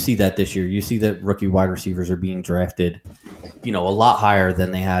you see that this year. You see that rookie wide receivers are being drafted, a lot higher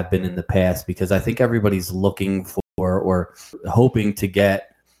than they have been in the past, because I think everybody's looking for or hoping to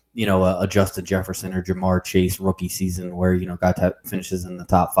get, a Justin Jefferson or Jamar Chase rookie season where, guy finishes in the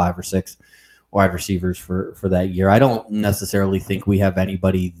top 5 or 6 wide receivers for that year. I don't necessarily think we have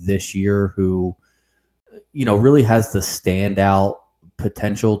anybody this year who, really has the standout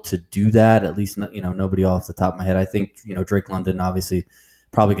potential to do that. At least, nobody off the top of my head. I think, Drake London obviously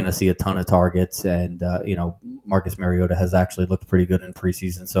probably going to see a ton of targets, and Marcus Mariota has actually looked pretty good in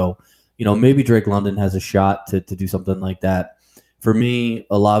preseason. So, maybe Drake London has a shot to do something like that. For me,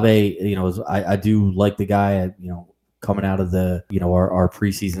 Olave, I do like the guy. Coming out of the our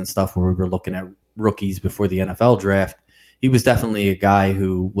preseason stuff where we were looking at rookies before the NFL draft, he was definitely a guy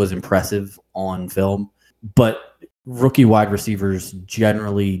who was impressive on film, but rookie wide receivers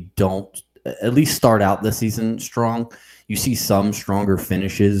generally don't at least start out the season strong. You see some stronger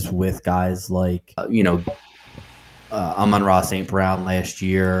finishes with guys like, Amon-Ra St. Brown last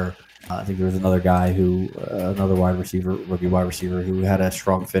year. I think there was another guy another rookie wide receiver who had a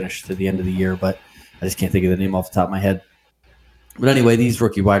strong finish to the end of the year, but I just can't think of the name off the top of my head. But anyway, these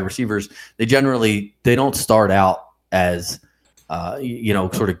rookie wide receivers, they don't start out as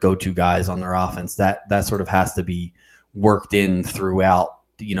sort of go-to guys on their offense. That sort of has to be worked in throughout,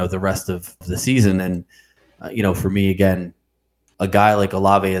 the rest of the season. And, for me, again, a guy like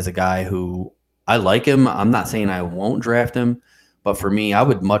Olave is a guy who I like him. I'm not saying I won't draft him, but for me, I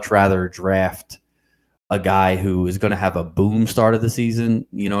would much rather draft a guy who is going to have a boom start of the season.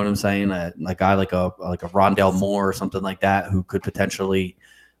 You know what I'm saying? A guy like a Rondale Moore or something like that, who could potentially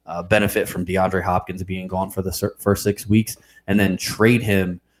benefit from DeAndre Hopkins being gone for the first 6 weeks, and then trade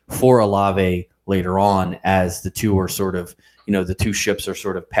him for Olave later on as the two are sort of, the two ships are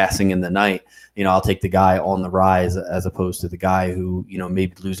sort of passing in the night. I'll take the guy on the rise as opposed to the guy who,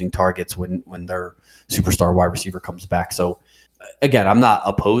 maybe losing targets when their superstar wide receiver comes back. So again, I'm not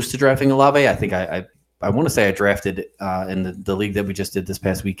opposed to drafting Olave. I think I want to say I drafted in the league that we just did this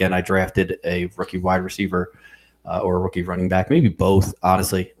past weekend. I drafted a rookie wide receiver or a rookie running back, maybe both,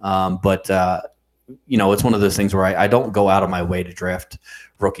 honestly. But it's one of those things where I don't go out of my way to draft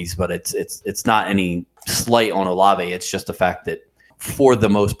rookies, but it's not any slight on Olave. It's just the fact that for the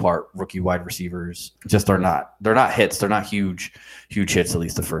most part, rookie wide receivers just they're not hits. They're not huge hits, at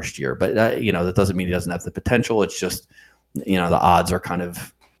least the first year. But that doesn't mean he doesn't have the potential. It's just, the odds are kind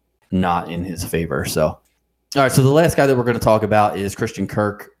of not in his favor. So, all right. So the last guy that we're going to talk about is Christian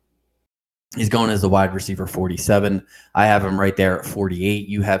Kirk. He's going as the wide receiver 47. I have him right there at 48.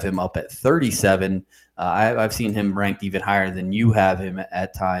 You have him up at 37. I've seen him ranked even higher than you have him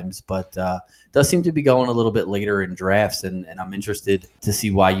at times, but does seem to be going a little bit later in drafts, and I'm interested to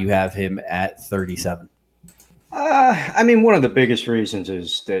see why you have him at 37. One of the biggest reasons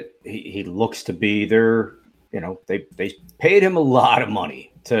is that he looks to be their, they paid him a lot of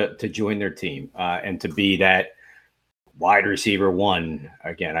money to join their team and to be that wide receiver one.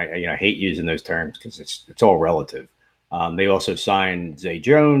 Again, I hate using those terms because it's all relative. They also signed Zay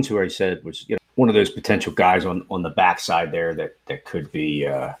Jones, who I said was one of those potential guys on the backside there that could be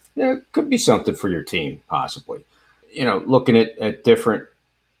could be something for your team possibly. Looking at different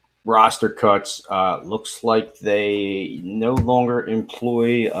roster cuts. Looks like they no longer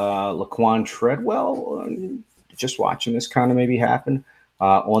employ Laquan Treadwell. Just watching this kind of maybe happen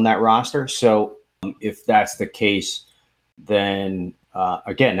on that roster. So if that's the case, then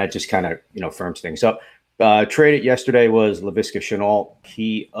again, that just kind of firms things up. Traded yesterday was Laviska Shenault.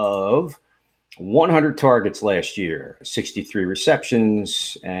 He of 100 targets last year, 63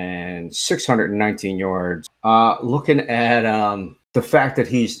 receptions, and 619 yards. Looking at the fact that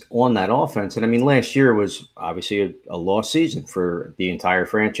he's on that offense, and I mean, last year was obviously a lost season for the entire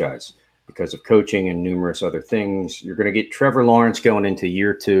franchise because of coaching and numerous other things. You're going to get Trevor Lawrence going into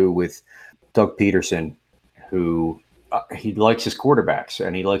year 2 with Doug Peterson, who he likes his quarterbacks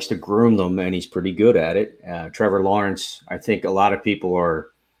and he likes to groom them, and he's pretty good at it. Trevor Lawrence, I think a lot of people are.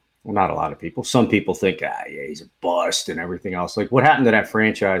 Well, not a lot of people. Some people think, yeah, he's a bust and everything else. Like what happened to that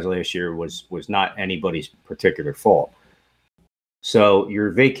franchise last year was not anybody's particular fault. So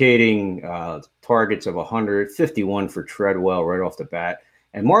you're vacating targets of 151 for Treadwell right off the bat.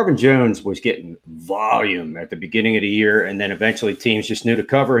 And Marvin Jones was getting volume at the beginning of the year, and then eventually teams just knew to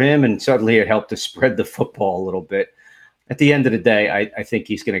cover him, and suddenly it helped to spread the football a little bit. At the end of the day, I think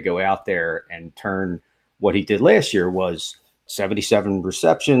he's going to go out there and turn what he did last year was 77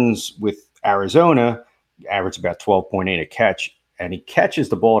 receptions with Arizona, averaged about 12.8 a catch, and he catches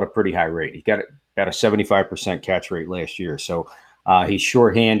the ball at a pretty high rate. He got about a 75% catch rate last year. So he's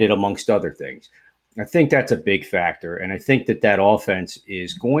sure-handed amongst other things. I think that's a big factor, and I think that offense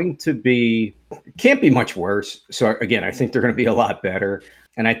is going to be – can't be much worse. So, again, I think they're going to be a lot better,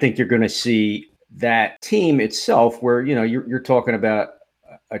 and I think you're going to see that team itself where, you're talking about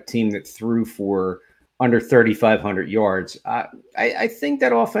a team that threw for – under 3,500 yards. I think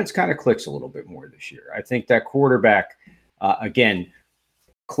that offense kind of clicks a little bit more this year. I think that quarterback, again,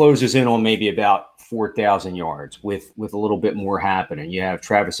 closes in on maybe about 4,000 yards with a little bit more happening. You have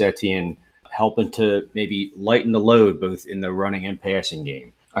Travis Etienne helping to maybe lighten the load both in the running and passing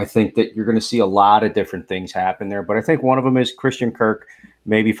game. I think that you're going to see a lot of different things happen there, but I think one of them is Christian Kirk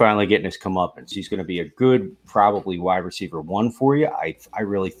maybe finally getting his comeuppance. He's going to be a good, probably wide receiver 1 for you. I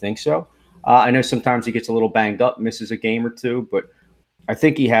really think so. I know sometimes he gets a little banged up, misses a game or two, but I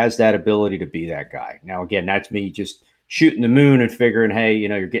think he has that ability to be that guy. Now, again, that's me just shooting the moon and figuring, hey,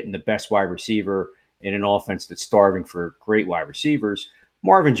 you're getting the best wide receiver in an offense that's starving for great wide receivers.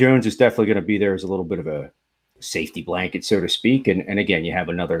 Marvin Jones is definitely going to be there as a little bit of a safety blanket, so to speak. And again, you have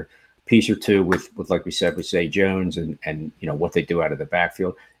another piece or two with like we said, with Zay Jones and what they do out of the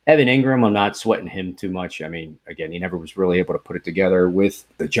backfield. Evan Ingram, I'm not sweating him too much. I mean, again, he never was really able to put it together with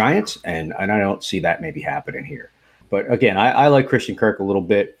the Giants, and I don't see that maybe happening here. But again, I like Christian Kirk a little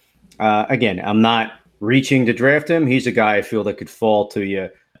bit. Again, I'm not reaching to draft him. He's a guy I feel that could fall to you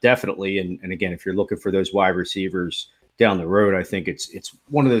definitely. And again, if you're looking for those wide receivers down the road, I think it's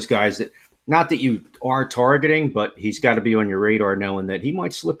one of those guys that not that you are targeting, but he's got to be on your radar knowing that he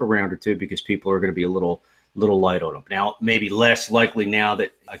might slip a round or two because people are going to be a little light on him. Now, maybe less likely now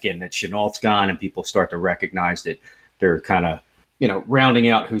that, again, that Chenault's gone and people start to recognize that they're kind of, rounding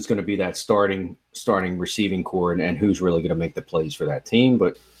out who's going to be that starting receiving core and who's really going to make the plays for that team.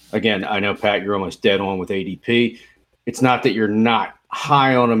 But again, I know, Pat, you're almost dead on with ADP. It's not that you're not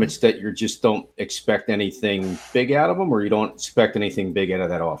high on them. It's that you just don't expect anything big out of them, or you don't expect anything big out of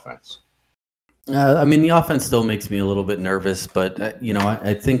that offense. I mean, the offense still makes me a little bit nervous, but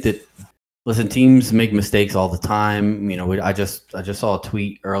I think that, listen, teams make mistakes all the time. I just saw a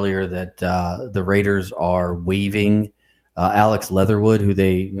tweet earlier that the Raiders are waiving Alex Leatherwood,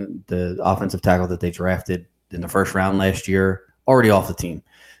 the offensive tackle that they drafted in the first round last year, already off the team.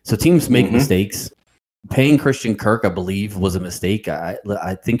 So teams make mistakes. Paying Christian Kirk, I believe, was a mistake.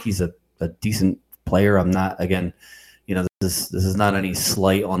 I think he's a decent player. I'm not, again, this is not any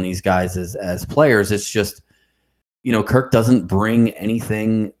slight on these guys as players. It's just, Kirk doesn't bring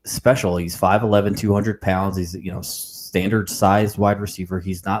anything special. He's 5'11", 200 pounds. He's, standard sized wide receiver.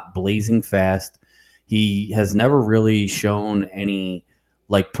 He's not blazing fast. He has never really shown any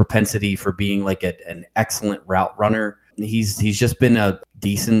propensity for being an excellent route runner. He's just been a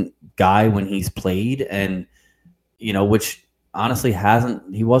decent guy when he's played, and which honestly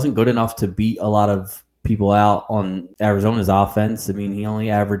he wasn't good enough to beat a lot of people out on Arizona's offense. I mean, he only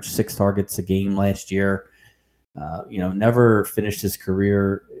averaged 6 targets a game last year. Never finished his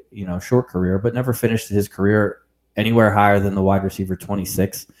career, short career, but never finished his career anywhere higher than the wide receiver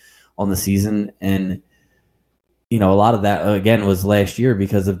 26 on the season. And, a lot of that, again, was last year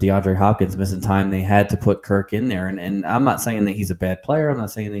because of DeAndre Hopkins missing time. They had to put Kirk in there. And I'm not saying that he's a bad player. I'm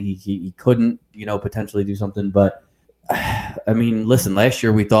not saying that he couldn't, potentially do something. But, I mean, listen, last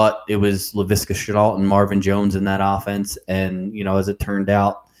year we thought it was Laviska Shenault and Marvin Jones in that offense. And, as it turned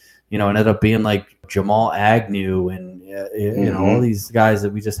out, ended up being like Jamal Agnew and all these guys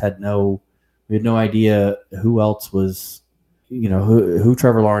that we just had no idea who else was, who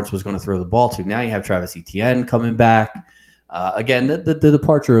Trevor Lawrence was going to throw the ball to. Now you have Travis Etienne coming back. Again, the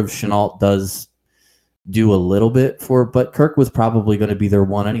departure of Shenault does do a little bit but Kirk was probably going to be their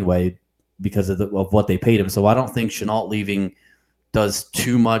one anyway because of what they paid him. So I don't think Shenault leaving does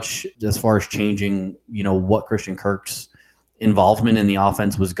too much as far as changing, what Christian Kirk's involvement in the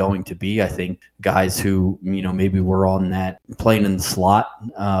offense was going to be. I think guys who, maybe were on that playing in the slot,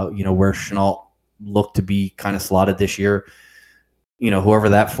 where Shenault looked to be kind of slotted this year, whoever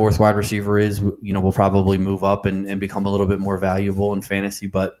that fourth wide receiver is, will probably move up and become a little bit more valuable in fantasy.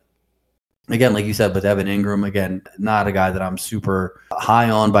 But again, like you said, with Evan Ingram, again, not a guy that I'm super high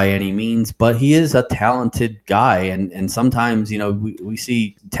on by any means, but he is a talented guy. And sometimes, we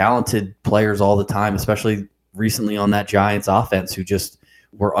see talented players all the time, especially recently on that Giants offense, who just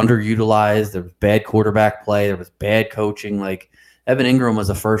were underutilized. There was bad quarterback play. There was bad coaching. Like Evan Ingram was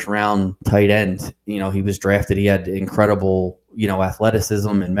a first round tight end. He was drafted. He had incredible,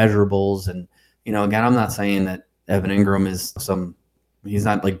 athleticism and measurables. And, again, I'm not saying that Evan Ingram is he's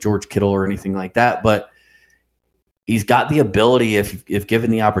not like George Kittle or anything like that, but he's got the ability if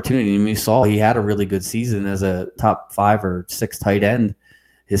given the opportunity. And we saw he had a really good season as a top 5 or 6 tight end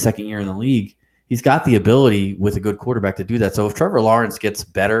his second year in the league. He's got the ability with a good quarterback to do that. So if Trevor Lawrence gets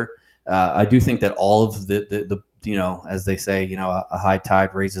better, I do think that all of the as they say, a high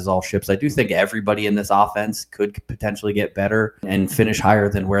tide raises all ships. I do think everybody in this offense could potentially get better and finish higher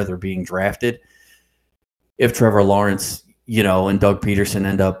than where they're being drafted. If Trevor Lawrence, and Doug Peterson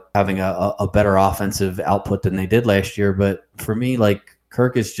end up having a better offensive output than they did last year. But for me, like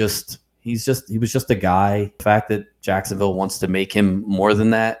Kirk is he was just a guy. The fact that Jacksonville wants to make him more than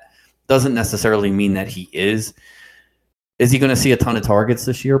that doesn't necessarily mean that he is. Is he going to see a ton of targets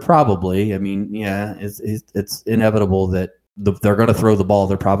this year? Probably. I mean, yeah, it's inevitable that they're going to throw the ball.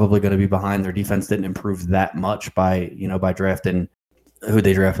 They're probably going to be behind. Their defense didn't improve that much by drafting who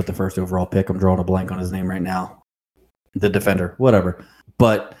they draft with the first overall pick. I'm drawing a blank on his name right now. The defender, whatever.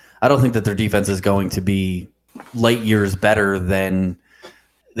 But I don't think that their defense is going to be light years better than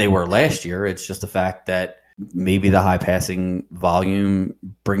they were last year. It's just the fact that maybe the high passing volume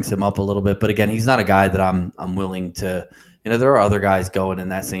brings him up a little bit. But again, he's not a guy that I'm willing to, there are other guys going in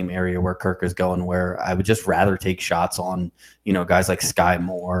that same area where Kirk is going, where I would just rather take shots on, guys like Sky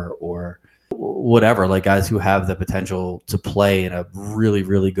Moore or whatever, like guys who have the potential to play in a really,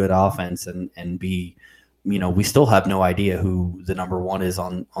 really good offense and be, we still have no idea who the number one is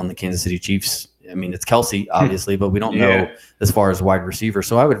on the Kansas City Chiefs. I mean, it's Kelsey, obviously, but we don't know as far as wide receiver.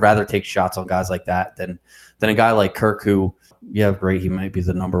 So I would rather take shots on guys like that than a guy like Kirk, who, great, he might be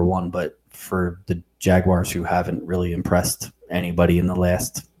the number one, but for the Jaguars, who haven't really impressed anybody in the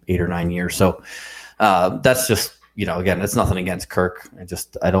last 8 or 9 years. So that's just, again, that's nothing against Kirk.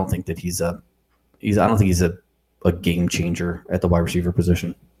 I don't think that he's a game changer at the wide receiver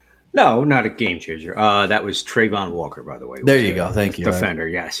position. No, not a game changer. That was Trayvon Walker, by the way. There you go. Thank you. Defender.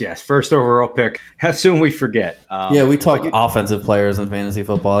 Right. Yes. First overall pick. How soon we forget. We talk offensive players in fantasy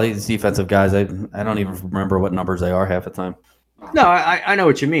football. These defensive guys, I don't even remember what numbers they are half the time. No, I know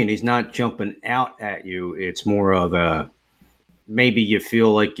what you mean. He's not jumping out at you. It's more of maybe you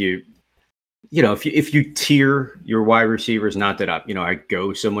feel like if you tier your wide receivers, not that I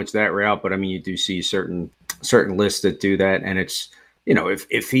go so much that route, but I mean, you do see certain lists that do that, and it's,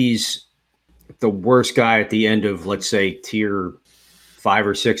 if he's the worst guy at the end of, let's say, tier 5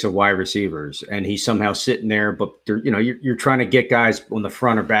 or 6 of wide receivers, and he's somehow sitting there, but you're trying to get guys on the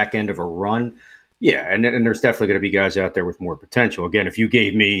front or back end of a run. Yeah. And there's definitely going to be guys out there with more potential. Again, if you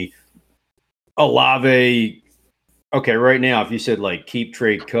gave me Olave, okay, right now, if you said like keep,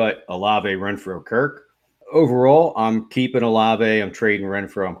 trade, cut, Olave, Renfrow, Kirk, overall, I'm keeping Olave, I'm trading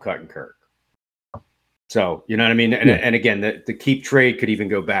Renfrow, I'm cutting Kirk. So, you know what I mean? And again, the keep trade could even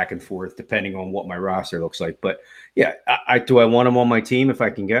go back and forth depending on what my roster looks like. But yeah, do I want him on my team if I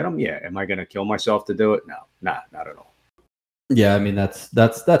can get him? Yeah. Am I going to kill myself to do it? No, not at all. Yeah, I mean,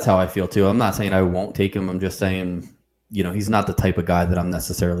 that's how I feel too. I'm not saying I won't take him. I'm just saying, he's not the type of guy that I'm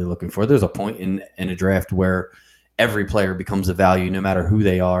necessarily looking for. There's a point in a draft where every player becomes a value no matter who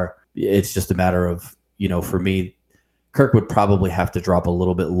they are. It's just a matter of, for me, Kirk would probably have to drop a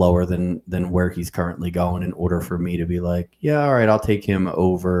little bit lower than where he's currently going in order for me to be like, yeah, all right, I'll take him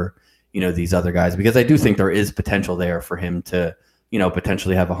over, these other guys, because I do think there is potential there for him to,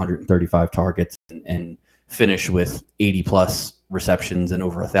 potentially have 135 targets and finish with 80 plus receptions and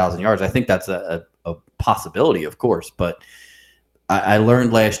over 1,000 yards. I think that's a possibility, of course, but I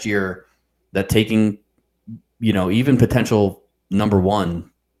learned last year that taking, even potential number one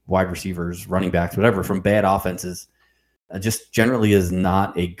wide receivers, running backs, whatever, from bad offenses just generally is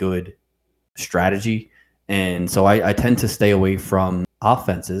not a good strategy. And so I tend to stay away from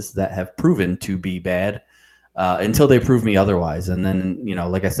offenses that have proven to be bad until they prove me otherwise. And then,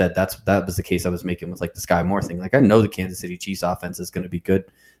 like I said, that was the case I was making with like the Sky Moore thing. Like, I know the Kansas City Chiefs offense is going to be good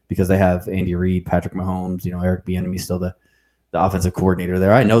because they have Andy Reid, Patrick Mahomes, Eric Bieniemy still the offensive coordinator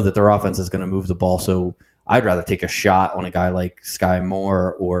there. I know that their offense is going to move the ball. So I'd rather take a shot on a guy like Sky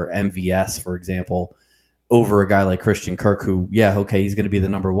Moore or MVS, for example, over a guy like Christian Kirk, who, he's going to be the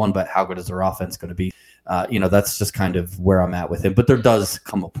number one, but how good is their offense going to be? That's just kind of where I'm at with him. But there does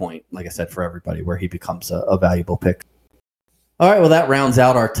come a point, like I said, for everybody where he becomes a valuable pick. All right, well, that rounds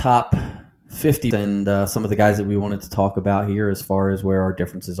out our top 50 and some of the guys that we wanted to talk about here as far as where our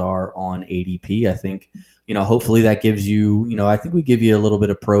differences are on ADP. I think, hopefully that gives you, I think we give you a little bit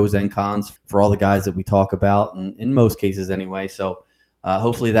of pros and cons for all the guys that we talk about, and in most cases anyway. So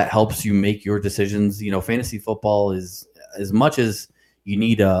hopefully that helps you make your decisions. Fantasy football is, as much as you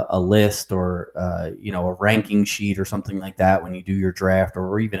need a list or a ranking sheet or something like that when you do your draft,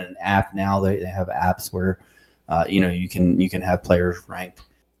 or even an app. Now they have apps where you can have players ranked.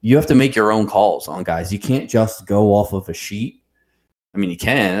 You have to make your own calls on guys. You can't just go off of a sheet. I mean, you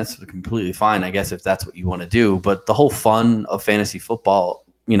can. That's completely fine, I guess, if that's what you want to do. But the whole fun of fantasy football,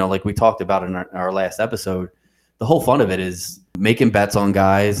 like we talked about in our last episode, the whole fun of it is making bets on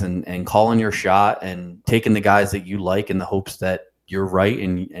guys and calling your shot and taking the guys that you like in the hopes that you're right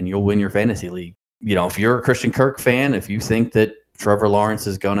and you'll win your fantasy league. If you're a Christian Kirk fan, if you think that Trevor Lawrence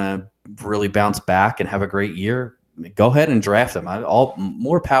is going to really bounce back and have a great year, go ahead and draft him. All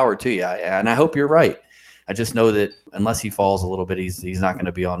more power to you. And I hope you're right. I just know that unless he falls a little bit, he's not going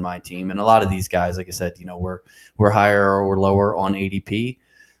to be on my team. And a lot of these guys, like I said, we're higher or we're lower on ADP.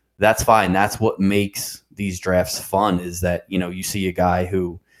 That's fine. That's what makes these drafts fun, is that, you see a guy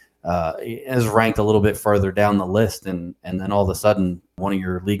who is ranked a little bit further down the list, and then all of a sudden one of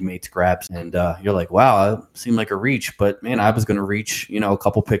your league mates grabs, and you're like, wow, it seemed like a reach, but man, I was going to reach, a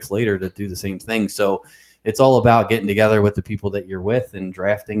couple picks later to do the same thing. So it's all about getting together with the people that you're with and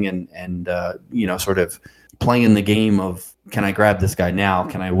drafting and sort of playing the game of, can I grab this guy now?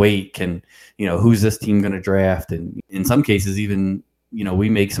 Can I wait? Who's this team going to draft? And in some cases, even, we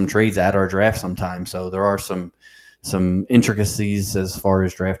make some trades at our draft sometimes. So there are some intricacies as far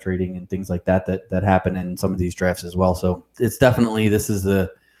as draft trading and things like that happen in some of these drafts as well. So it's definitely, this is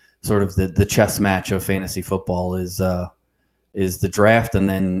the sort of the chess match of fantasy football is the draft. And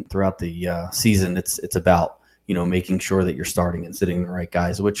then throughout the season, it's about, making sure that you're starting and sitting the right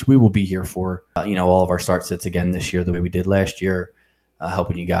guys, which we will be here for, all of our start sits again this year, the way we did last year,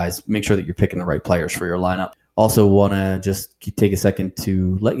 helping you guys make sure that you're picking the right players for your lineup. Also want to just take a second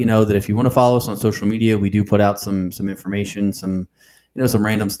to let you know that if you want to follow us on social media, we do put out some information, some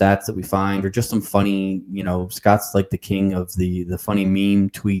random stats that we find, or just some funny, Scott's like the king of the funny meme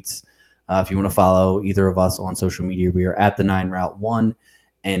tweets. If you want to follow either of us on social media, we are at the 9Route1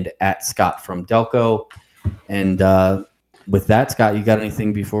 and at Scott from Delco. And with that, Scott, you got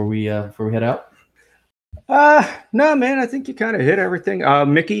anything before we head out? No, man, I think you kind of hit everything.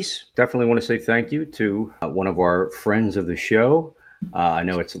 Mickey's, definitely want to say thank you to one of our friends of the show. I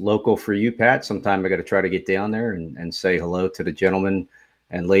know it's local for you, Pat. Sometime I got to try to get down there and say hello to the gentlemen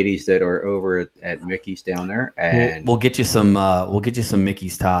and ladies that are over at Mickey's down there. And we'll get you some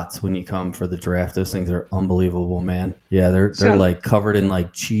Mickey's tots when you come for the draft. Those things are unbelievable, man. Yeah, they're like covered in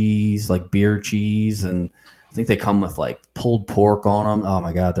like cheese, like beer cheese, and I think they come with like pulled pork on them. Oh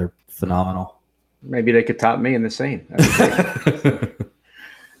my God, they're phenomenal. Maybe they could top me in the same.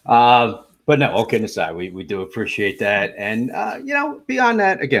 But no, all kidding aside, we do appreciate that. And, beyond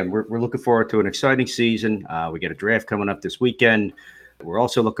that, again, we're looking forward to an exciting season. We got a draft coming up this weekend. We're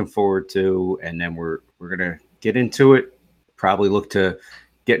also looking forward to, and then we're going to get into it, probably look to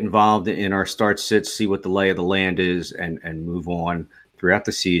get involved in our start sits, see what the lay of the land is, and move on throughout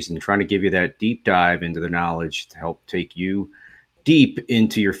the season, trying to give you that deep dive into the knowledge to help take you deep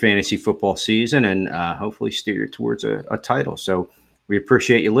into your fantasy football season and hopefully steer you towards a title. So we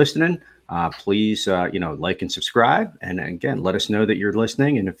appreciate you listening. Please, like and subscribe. And again, let us know that you're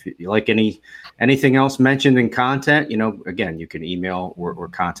listening. And if you like anything else mentioned in content, again, you can email or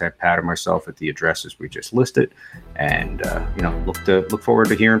contact Pat or myself at the addresses we just listed. And, look forward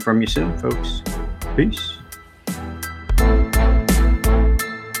to hearing from you soon, folks. Peace.